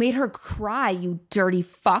wall. You made her cry, you dirty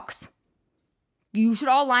fucks. You should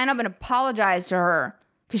all line up and apologize to her.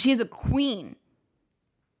 Because she's a queen.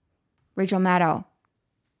 Rachel Maddow.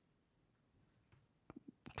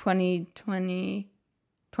 2020?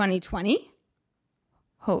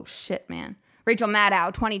 Oh, shit, man. Rachel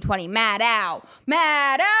Maddow, 2020. Maddow.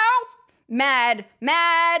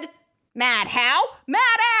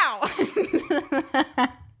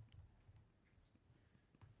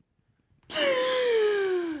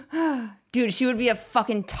 Dude, she would be a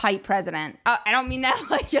fucking tight president. I don't mean that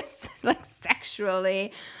like just like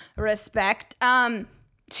sexually respect.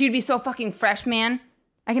 She'd be so fucking fresh, man.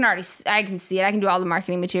 I can see it. I can do all the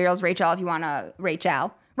marketing materials. Rachel, if you want to, Rachel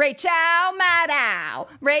Maddow.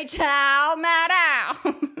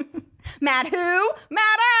 Mad who?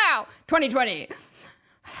 Maddow. 2020.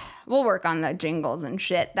 We'll work on the jingles and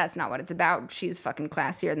shit. That's not what it's about. She's fucking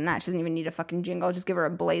classier than that. She doesn't even need a fucking jingle. Just give her a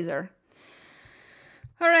blazer.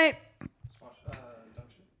 All right.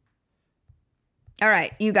 All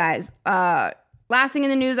right, you guys. Last thing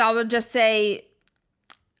in the news, I will just say,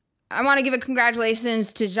 I want to give a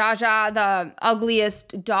congratulations to Jaja, the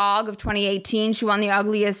ugliest dog of 2018. She won the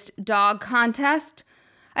ugliest dog contest.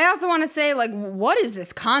 I also want to say, like, what is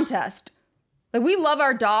this contest? Like, we love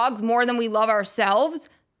our dogs more than we love ourselves,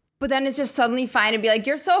 but then it's just suddenly fine to be like,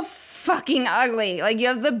 you're so fucking ugly. Like, you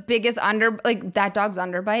have the biggest that dog's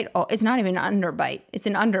underbite. Oh, it's not even an underbite. It's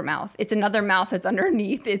an undermouth. It's another mouth that's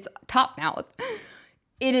underneath its top mouth.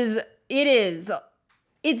 It is.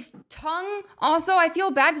 Its tongue, also, I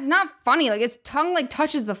feel bad because it's not funny. Like, its tongue, like,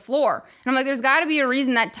 touches the floor. And I'm like, there's got to be a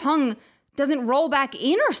reason that tongue doesn't roll back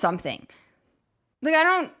in or something. Like,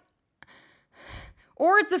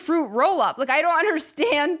 or it's a fruit roll-up. Like, I don't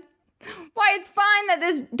understand why it's fine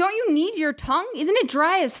that don't you need your tongue? Isn't it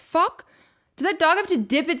dry as fuck? Does that dog have to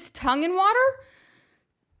dip its tongue in water?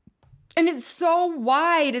 And it's so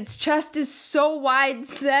wide. Its chest is so wide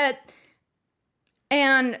set.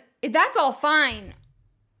 And that's all fine.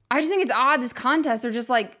 I just think it's odd, this contest. They're just,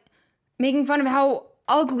 like, making fun of how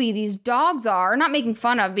ugly these dogs are. Not making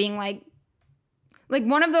fun of, being like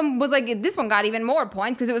one of them was like, this one got even more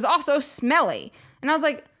points because it was also smelly. And I was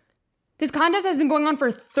like, this contest has been going on for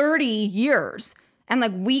 30 years. And,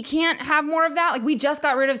 like, we can't have more of that? Like, we just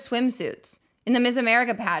got rid of swimsuits in the Miss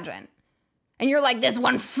America pageant. And you're like, this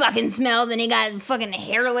one fucking smells and he got fucking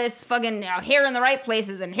hairless, fucking hair in the right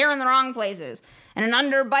places and hair in the wrong places. And an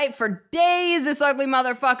underbite for days, this ugly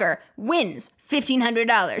motherfucker wins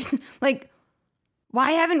 $1,500. Like,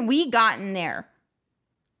 why haven't we gotten there?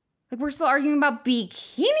 Like, we're still arguing about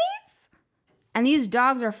bikinis? And these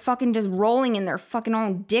dogs are fucking just rolling in their fucking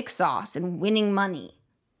own dick sauce and winning money.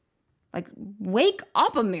 Like, wake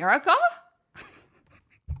up, America?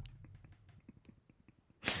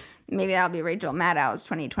 Maybe that'll be Rachel Maddow's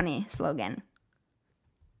 2020 slogan.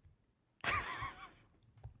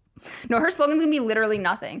 No, her slogan's gonna be literally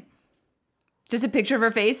nothing. Just a picture of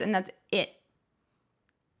her face, and that's it.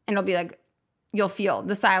 And it'll be like, you'll feel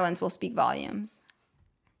the silence will speak volumes.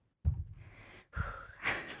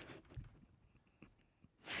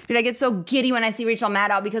 Dude, I get so giddy when I see Rachel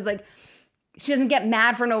Maddow because, like, she doesn't get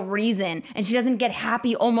mad for no reason, and she doesn't get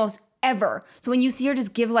happy almost ever. So when you see her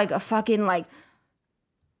just give, like, a fucking, like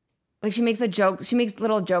she makes a joke. She makes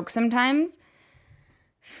little jokes sometimes.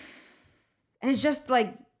 And it's just,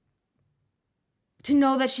 like, to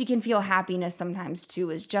know that she can feel happiness sometimes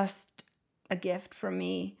too is just a gift from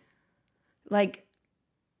me. Like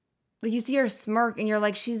you see her smirk and you're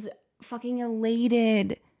like, she's fucking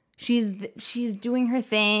elated. She's doing her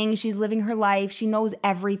thing. She's living her life. She knows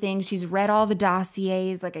everything. She's read all the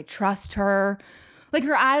dossiers. Like, I trust her. Like,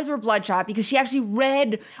 her eyes were bloodshot because she actually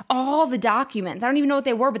read all the documents. I don't even know what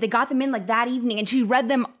they were, but they got them in, like, that evening, and she read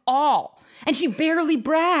them all. And she barely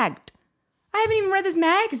bragged. I haven't even read this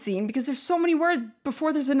magazine because there's so many words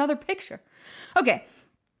before there's another picture. Okay.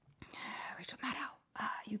 Rachel Maddow.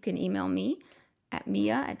 You can email me at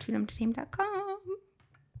mia@truedumbtotame.com.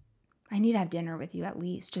 I need to have dinner with you at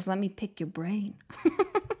least. Just let me pick your brain.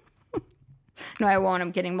 No, I won't.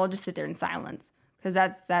 I'm kidding. We'll just sit there in silence because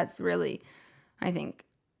that's really, I think,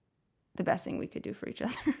 the best thing we could do for each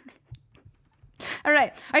other. All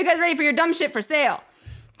right. Are you guys ready for your dumb shit for sale?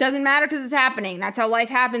 Doesn't matter because it's happening. That's how life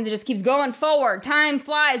happens. It just keeps going forward. Time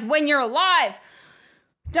flies when you're alive.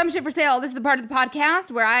 Dumb shit for sale. This is the part of the podcast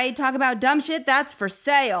where I talk about dumb shit that's for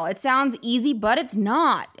sale. It sounds easy, but it's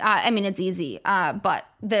not. It's easy, but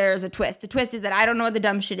there's a twist. The twist is that I don't know what the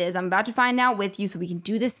dumb shit is. I'm about to find out with you so we can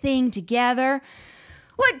do this thing together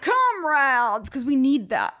like comrades because we need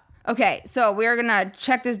that. Okay, so we're going to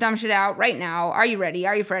check this dumb shit out right now. Are you ready?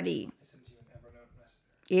 Are you Freddy?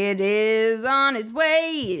 It is on its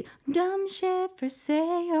way. Dumb shit for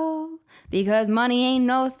sale. Because money ain't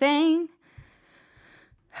no thing.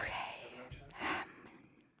 Okay.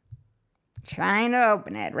 Trying to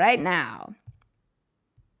open it right now.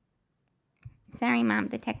 Sorry, Mom.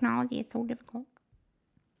 The technology is so difficult.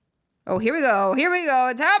 Oh, here we go. Here we go.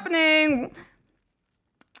 It's happening.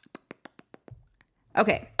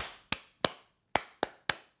 Okay.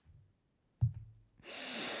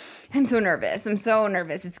 I'm so nervous. It's going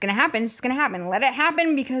to happen. It's just going to happen. Let it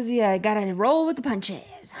happen because you got to roll with the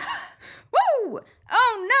punches.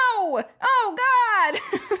 no! Oh, God!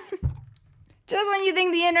 Just when you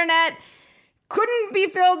think the internet couldn't be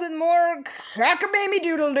filled with more cockamamie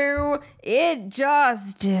doodle-doo, it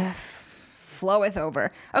just floweth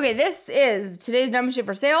over. Okay, this is today's dumb shit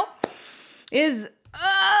for sale.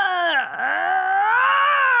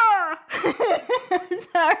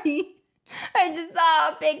 Sorry. I just saw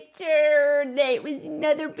a picture. There was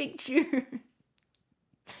another picture.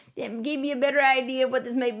 That gave me a better idea of what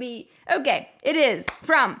this might be. Okay, it is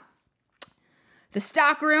from the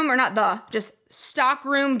stockroom, or not the, just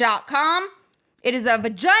stockroom.com. It is a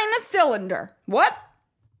vagina cylinder. What?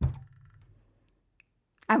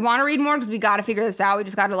 I want to read more because we got to figure this out. We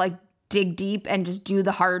just got to like dig deep and just do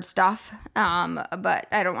the hard stuff. But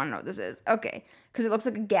I don't want to know what this is. Okay, because it looks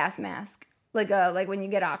like a gas mask. Like when you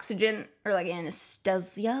get oxygen or like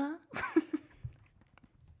anesthesia.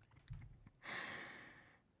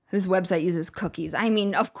 This website uses cookies. I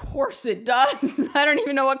mean, of course it does. I don't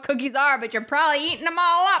even know what cookies are, but you're probably eating them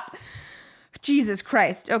all up. Jesus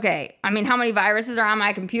Christ. Okay. I mean, how many viruses are on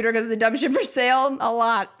my computer because of the dumb shit for sale? A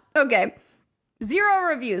lot. Okay. 0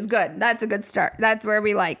 reviews. Good. That's a good start. That's where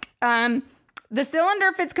we like. The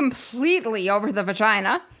cylinder fits completely over the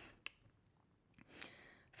vagina.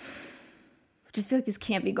 I just feel like this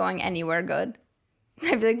can't be going anywhere good.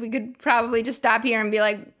 I feel like we could probably just stop here and be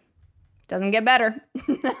like, doesn't get better.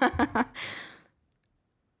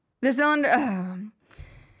 The cylinder, and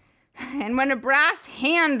when a brass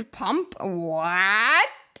hand pump, what?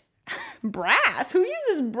 Brass? Who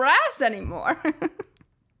uses brass anymore?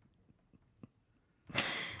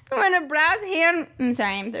 When a brass hand, I'm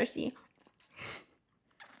sorry, I'm thirsty.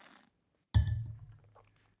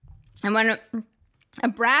 And when a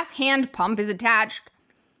brass hand pump is attached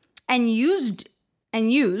and used,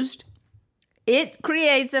 it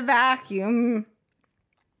creates a vacuum.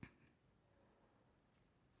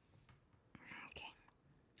 Okay.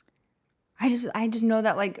 I just know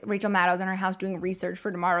that like Rachel Maddow's in her house doing research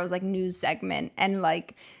for tomorrow's like news segment, and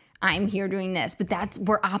like I'm here doing this, but that's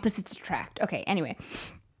where opposites attract. Okay, anyway.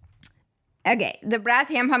 Okay, the brass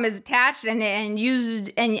hand pump is attached and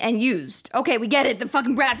used. Okay, we get it. The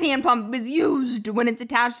fucking brass hand pump is used when it's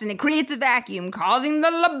attached and it creates a vacuum, causing the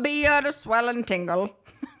labia to swell and tingle.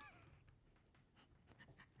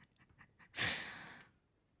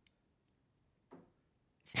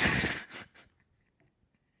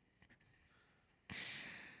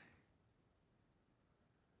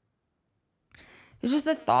 It's just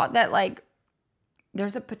the thought that, like,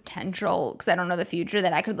 there's a potential, because I don't know the future,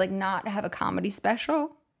 that I could, like, not have a comedy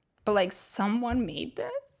special, but, like, someone made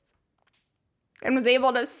this and was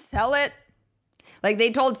able to sell it. Like,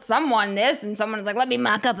 they told someone this, and someone was like, let me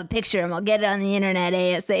mock up a picture and we'll get it on the internet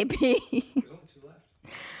ASAP. There's only 2 left.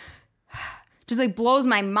 Just, like, blows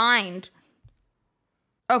my mind.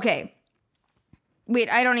 Okay.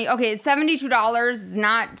 Wait, I don't need, okay, it's $72.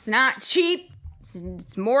 It's not cheap.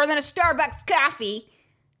 It's more than a Starbucks coffee.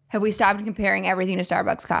 Have we stopped comparing everything to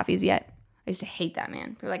Starbucks coffees yet? I used to hate that,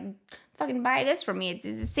 man. They're like, fucking buy this from me. It's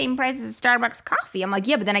the same price as a Starbucks coffee. I'm like,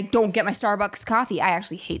 yeah, but then I don't get my Starbucks coffee. I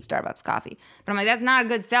actually hate Starbucks coffee. But I'm like, that's not a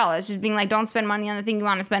good sell. It's just being like, don't spend money on the thing you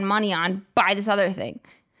want to spend money on. Buy this other thing.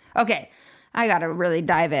 Okay, I gotta really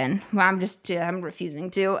dive in. Well, I'm refusing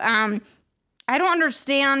to. I don't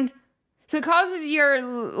understand. So it causes your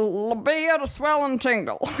labia to swell and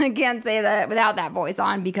tingle. I can't say that without that voice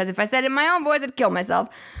on, because if I said it in my own voice, I'd kill myself.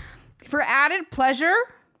 For added pleasure,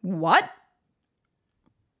 what?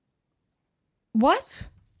 What?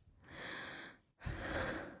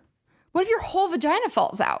 What if your whole vagina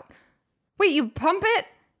falls out? Wait, you pump it?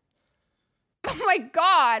 Oh my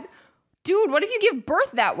God. Dude, what if you give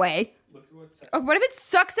birth that way? Look at what section. Oh, what if it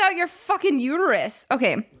sucks out your fucking uterus?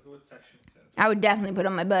 Okay. Look at what section it's in. I would definitely put it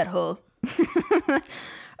on my butthole.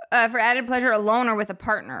 For added pleasure alone or with a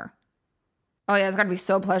partner. Oh yeah, it's gotta be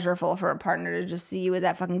so pleasurable for a partner to just see you with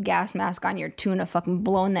that fucking gas mask on your tuna fucking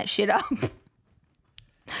blowing that shit up.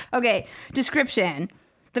 Okay, description.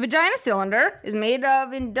 The vagina cylinder is made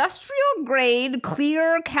of industrial grade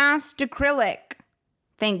clear cast acrylic.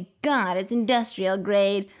 Thank God it's industrial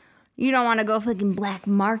grade. You don't want to go fucking black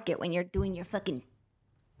market when you're doing your fucking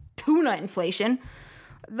tuna inflation.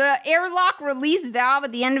 The airlock release valve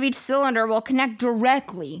at the end of each cylinder will connect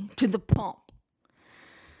directly to the pump.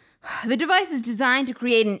 The device is designed to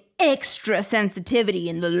create an extra sensitivity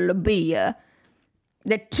in the labia.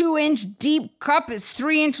 The 2-inch deep cup is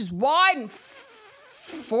 3 inches wide and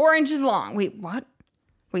 4 inches long. Wait, what?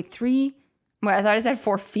 Wait, 3? Well, I thought I said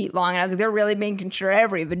 4 feet long, and I was like, they're really making sure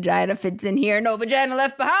every vagina fits in here. No vagina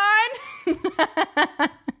left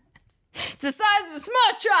behind. It's the size of a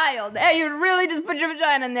small child. Hey, you'd really just put your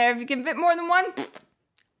vagina in there. If you can fit more than one,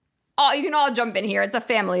 You can all jump in here. It's a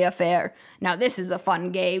family affair. Now, this is a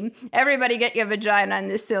fun game. Everybody get your vagina in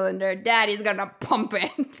this cylinder. Daddy's gonna pump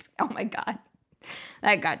it. Oh my God.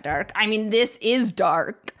 That got dark. I mean, this is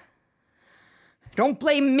dark. Don't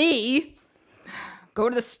blame me. Go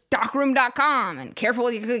to the stockroom.com and careful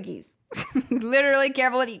with your cookies. Literally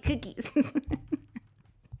careful with your cookies.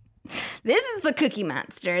 This is the Cookie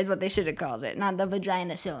Monster is what they should have called it, not the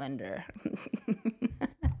vagina cylinder.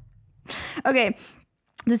 Okay.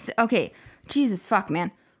 Jesus fuck,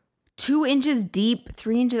 man. 2 inches deep,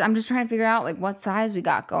 3 inches. I'm just trying to figure out like what size we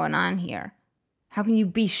got going on here. How can you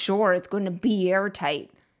be sure it's going to be airtight?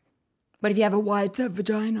 But if you have a wide set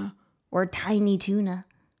vagina or a tiny tuna,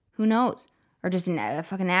 who knows? Or just a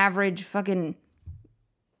fucking average fucking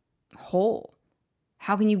hole.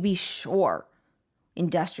 How can you be sure?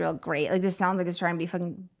 Industrial grade. Like, this sounds like it's trying to be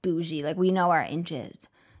fucking bougie. Like, we know our inches.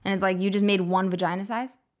 And it's like, you just made one vagina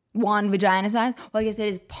size? One vagina size? Well, I guess it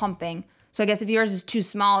is pumping. So I guess if yours is too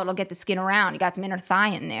small, it'll get the skin around. You got some inner thigh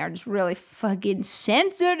in there. Just really fucking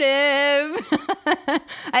sensitive. I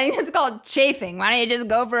think that's called chafing. Why don't you just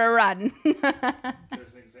go for a run?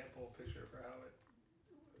 There's an example picture for how it.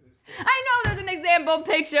 I know there's an example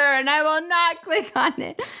picture, and I will not click on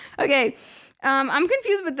it. Okay. I'm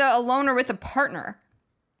confused with the alone or with a partner.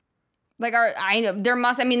 Like,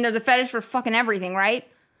 there's a fetish for fucking everything, right?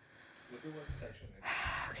 Look at what section it's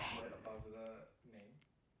right above the name.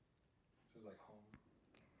 This is like home.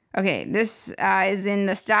 Okay, this is in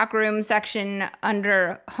the stockroom section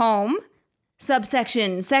under home.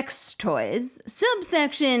 Subsection sex toys.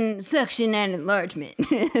 Subsection suction and enlargement.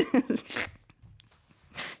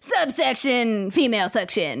 Subsection female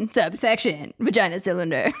suction. Subsection vagina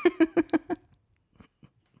cylinder.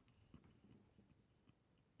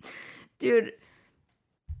 Dude,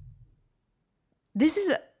 this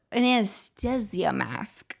is an anesthesia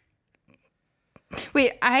mask.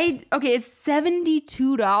 Wait, it's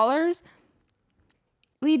 $72?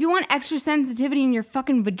 Like, if you want extra sensitivity in your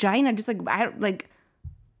fucking vagina, just I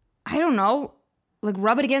don't know, like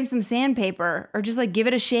rub it against some sandpaper or just like give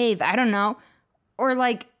it a shave. I don't know. Or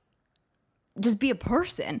like just be a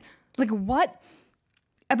person. Like, what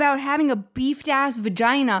about having a beefed ass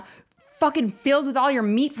vagina fucking filled with all your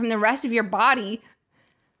meat from the rest of your body?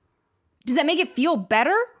 Does that make it feel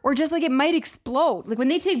better? Or just like it might explode? Like when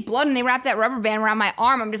they take blood and they wrap that rubber band around my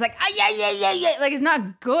arm, I'm just like, yeah. Like, it's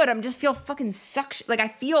not good. I'm just feel fucking suction. Like, I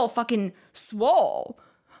feel fucking swole.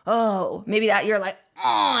 Oh, maybe that you're like,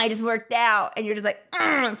 oh, I just worked out. And you're just like,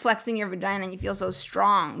 flexing your vagina and you feel so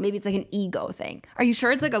strong. Maybe it's like an ego thing. Are you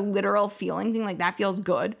sure it's like a literal feeling thing? Like, that feels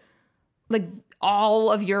good? Like,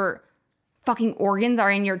 all of your fucking organs are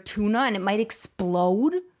in your tuna and it might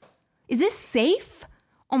explode? Is this safe?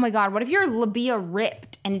 Oh my God, what if your labia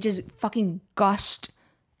ripped and it just fucking gushed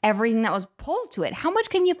everything that was pulled to it? How much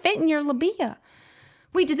can you fit in your labia?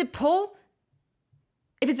 Wait, does it pull?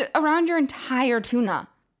 If it's around your entire tuna.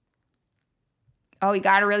 Oh, you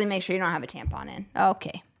gotta really make sure you don't have a tampon in.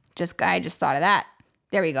 Okay, I just thought of that.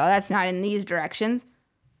 There we go, that's not in these directions.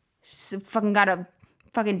 Fucking got a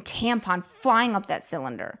fucking tampon flying up that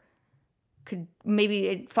cylinder. Maybe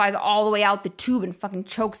it flies all the way out the tube and fucking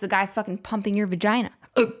chokes the guy fucking pumping your vagina.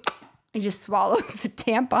 He just swallows the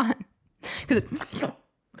tampon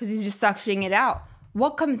because he's just suctioning it out.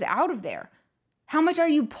 What comes out of there? How much are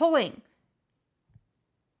you pulling?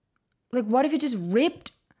 Like, what if it just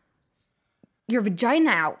ripped your vagina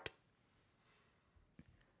out?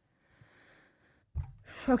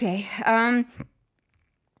 Okay, I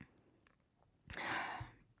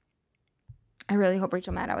really hope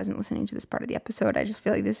Rachel Maddow isn't listening to this part of the episode. I just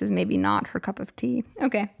feel like this is maybe not her cup of tea.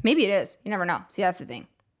 Okay, maybe it is. You never know. See, that's the thing.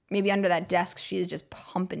 Maybe under that desk, she's just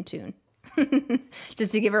pumping tune.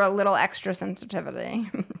 Just to give her a little extra sensitivity.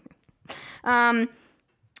 To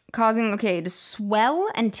swell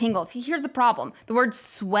and tingle. See, here's the problem. The word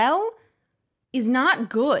swell is not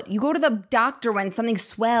good. You go to the doctor when something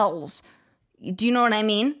swells. Do you know what I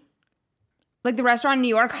mean? Like the restaurant in New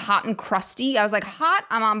York, Hot and Crusty. I was like, hot,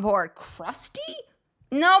 I'm on board. Crusty?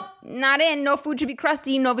 Nope, not in. No food should be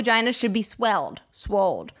crusty. No vagina should be swelled.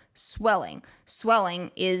 Swolled. Swelling.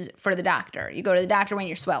 Swelling is for the doctor. You go to the doctor when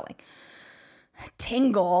you're swelling.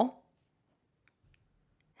 Tingle.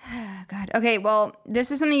 God. Okay, well,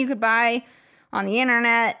 this is something you could buy on the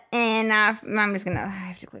internet. And I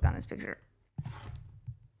have to click on this picture.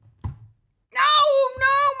 No,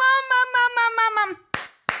 Mom.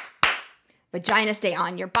 Vagina stay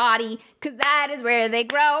on your body, cause that is where they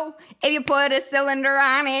grow. If you put a cylinder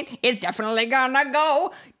on it, it's definitely gonna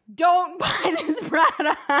go. Don't buy this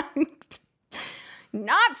product.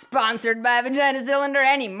 Not sponsored by Vagina Cylinder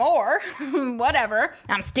anymore. Whatever.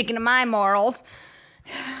 I'm sticking to my morals.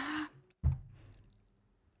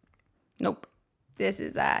 Nope. This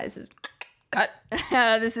is cut.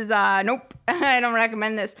 This is nope. I don't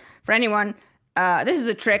recommend this for anyone. This is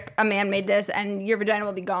a trick. A man made this, and your vagina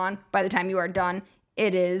will be gone by the time you are done.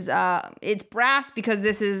 It is it's brass because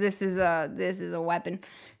this is a weapon,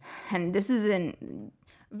 and this is in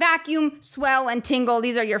vacuum, swell, and tingle.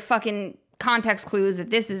 These are your fucking context clues that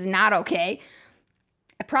this is not okay.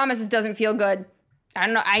 I promise this doesn't feel good.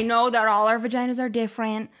 I know that all our vaginas are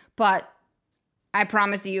different, but I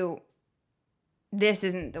promise you, this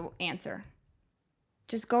isn't the answer.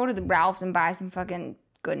 Just go to the Ralph's and buy some fucking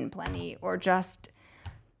Good and Plenty, or just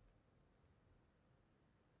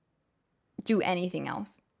do anything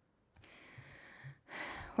else.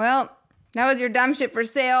 Well, that was your dumb shit for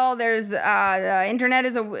sale. There's the internet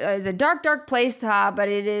is a dark, dark place, but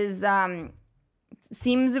it is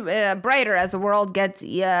seems brighter as the world gets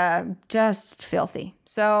just filthy.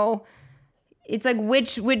 So it's like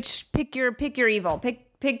which pick your evil,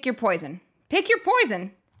 pick your poison, pick your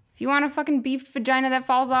poison. If you want a fucking beefed vagina that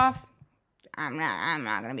falls off, I'm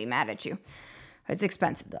not gonna be mad at you. It's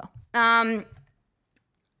expensive though.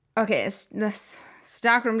 Okay, this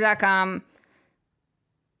stockroom.com.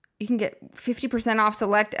 You can get 50% off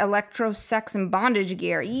select electro, sex, and bondage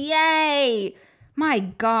gear. Yay! My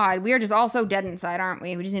God, we are just all so dead inside, aren't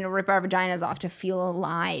we? We just need to rip our vaginas off to feel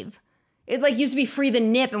alive. It like used to be free the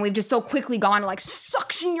nip, and we've just so quickly gone to like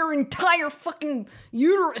suction your entire fucking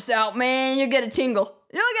uterus out, man. You'll get a tingle.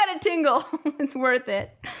 It's worth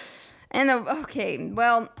it. And okay,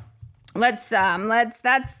 well, let's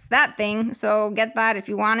that's that thing. So get that if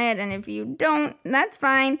you want it, and if you don't, that's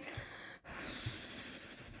fine.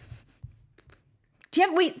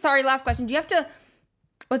 Sorry, last question. Do you have to,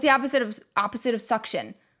 what's the opposite of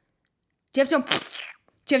suction? Do you have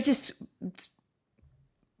to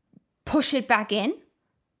push it back in?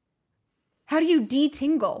 How do you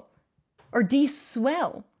de-tingle or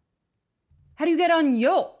de-swell? How do you get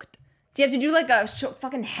unyoked? Do you have to do like a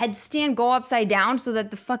fucking headstand, go upside down so that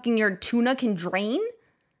the fucking your tuna can drain?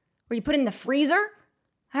 Or you put it in the freezer?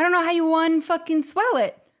 I don't know how you fucking swell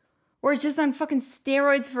it. Or it's just on fucking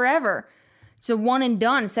steroids forever. It's a one and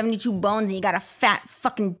done, 72 bones, and you got a fat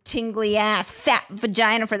fucking tingly ass, fat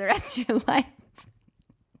vagina for the rest of your life.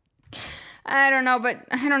 I don't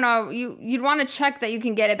know. You'd want to check that you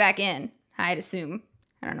can get it back in, I'd assume.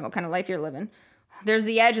 I don't know what kind of life you're living. There's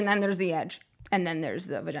the edge, and then there's the edge. And then there's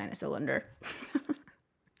the vagina cylinder.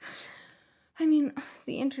 I mean,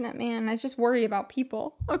 the internet, man, I just worry about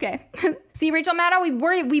people. Okay. See, Rachel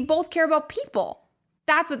Maddow, we both care about people.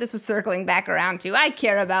 That's what this was circling back around to. I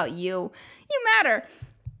care about you. You matter.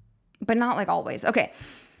 But not like always. Okay.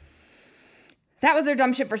 That was their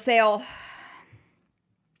dumb shit for sale.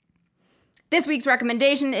 This week's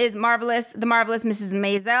recommendation is The Marvelous Mrs.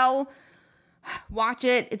 Maisel. Watch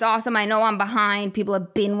it. It's awesome. I know I'm behind. People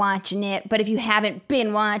have been watching it. But if you haven't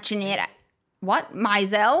been watching it... What?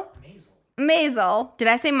 Maisel? Maisel. Did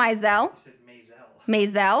I say Maisel? You said Maisel.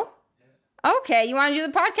 Maisel? Yeah. Okay. You want to do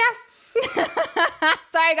the podcast?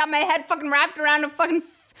 Sorry, I got my head fucking wrapped around a fucking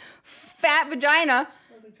fat vagina.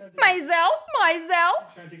 Maisel.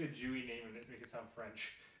 Trying to take a Jewy name and make it sound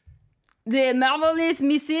French. The Marvelous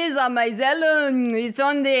Mrs. Maisel. It's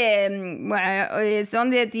on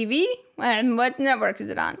the TV. What network is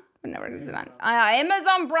it on?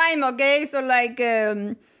 Amazon Prime. Okay, so like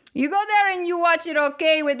you go there and you watch it.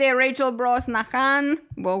 Okay, with the Rachel Brosnahan.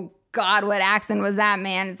 Well, God, what accent was that,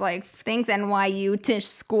 man? It's like, thanks NYU Tisch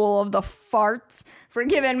School of the Farts for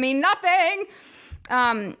giving me nothing.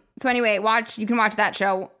 So anyway, you can watch that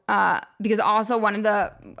show because also one of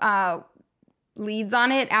the leads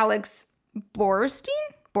on it, Alex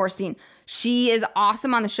Borstein. She is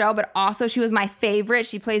awesome on the show, but also she was my favorite.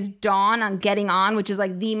 She plays Dawn on Getting On, which is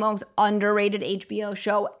like the most underrated HBO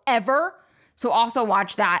show ever. So also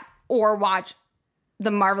watch that, or watch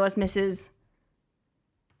The Marvelous Mrs.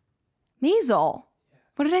 Maisel.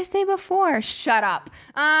 What did I say before? Shut up.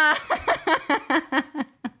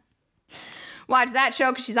 Watch that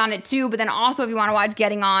show because she's on it too. But then also if you want to watch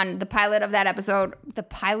Getting On, the pilot of that episode,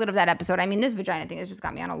 I mean, this vagina thing has just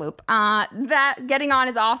got me on a loop. That Getting On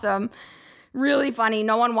is awesome. Really funny.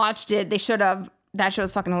 No one watched it. They should have. That show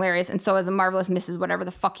is fucking hilarious. And so is The Marvelous Mrs. whatever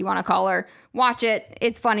the fuck you want to call her. Watch it.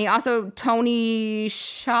 It's funny. Also, Tony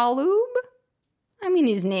Shalhoub. I mean,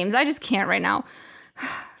 these names. I just can't right now.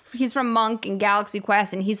 He's from Monk and Galaxy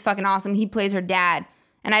Quest, and he's fucking awesome. He plays her dad.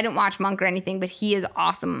 And I didn't watch Monk or anything, but he is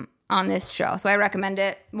awesome on this show. So I recommend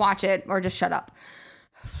it. Watch it or just shut up.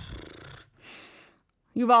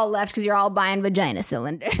 You've all left because you're all buying vagina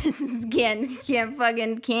cylinders.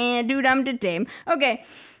 can't do dumb to tame. Okay.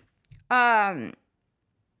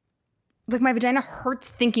 Like, my vagina hurts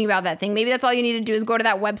thinking about that thing. Maybe that's all you need to do is go to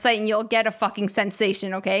that website and you'll get a fucking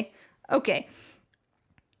sensation, okay? Okay.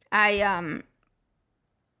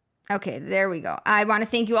 Okay, there we go. I want to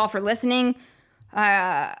thank you all for listening.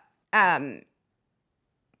 Thank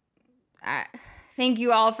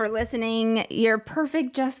you all for listening. You're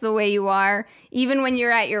perfect just the way you are. Even when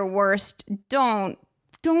you're at your worst, don't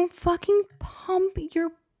fucking pump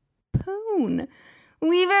your poon.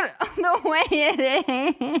 Leave it the way it is.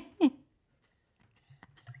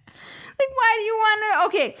 Like, why do you want to?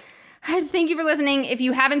 Okay, thank you for listening. If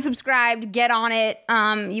you haven't subscribed, get on it.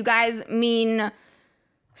 You guys mean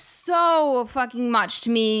so fucking much to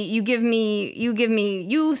me. You give me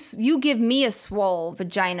a swole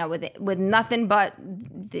vagina with nothing but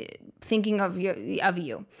thinking of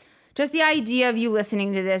you. Just the idea of you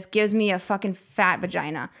listening to this gives me a fucking fat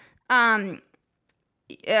vagina. You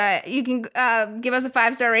can give us a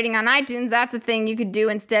 5-star rating on iTunes. That's a thing you could do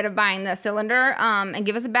instead of buying the cylinder. And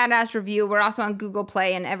give us a badass review. We're also on Google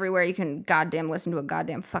Play and everywhere you can goddamn listen to a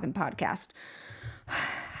goddamn fucking podcast.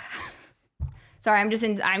 Sorry, I'm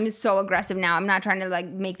so aggressive now. I'm not trying to like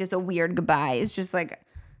make this a weird goodbye. It's just like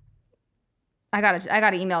I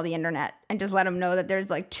gotta email the internet and just let them know that there's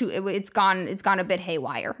like it's gone a bit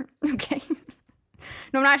haywire. Okay.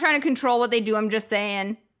 No, I'm not trying to control what they do. I'm just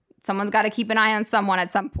saying someone's got to keep an eye on someone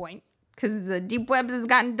at some point because the deep webs has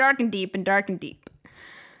gotten dark and deep and dark and deep.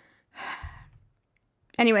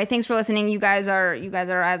 Anyway, thanks for listening. You guys are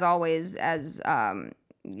as always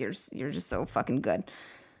you're just so fucking good.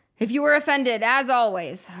 If you were offended, as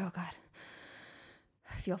always, oh God,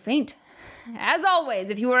 I feel faint. As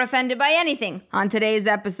always, if you were offended by anything on today's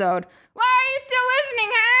episode, why are you still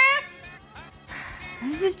listening, huh?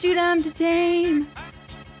 This is too dumb to tame.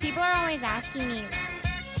 People are always asking me,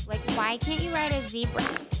 like, why can't you ride a zebra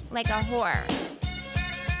like a horse?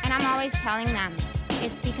 And I'm always telling them,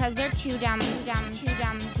 it's because they're too dumb to tame. I'm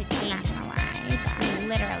not gonna lie, but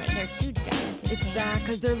literally, they're too dumb to tame. It's that,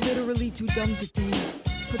 because they're literally too dumb to tame.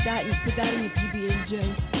 Put that in your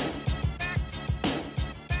PB&J.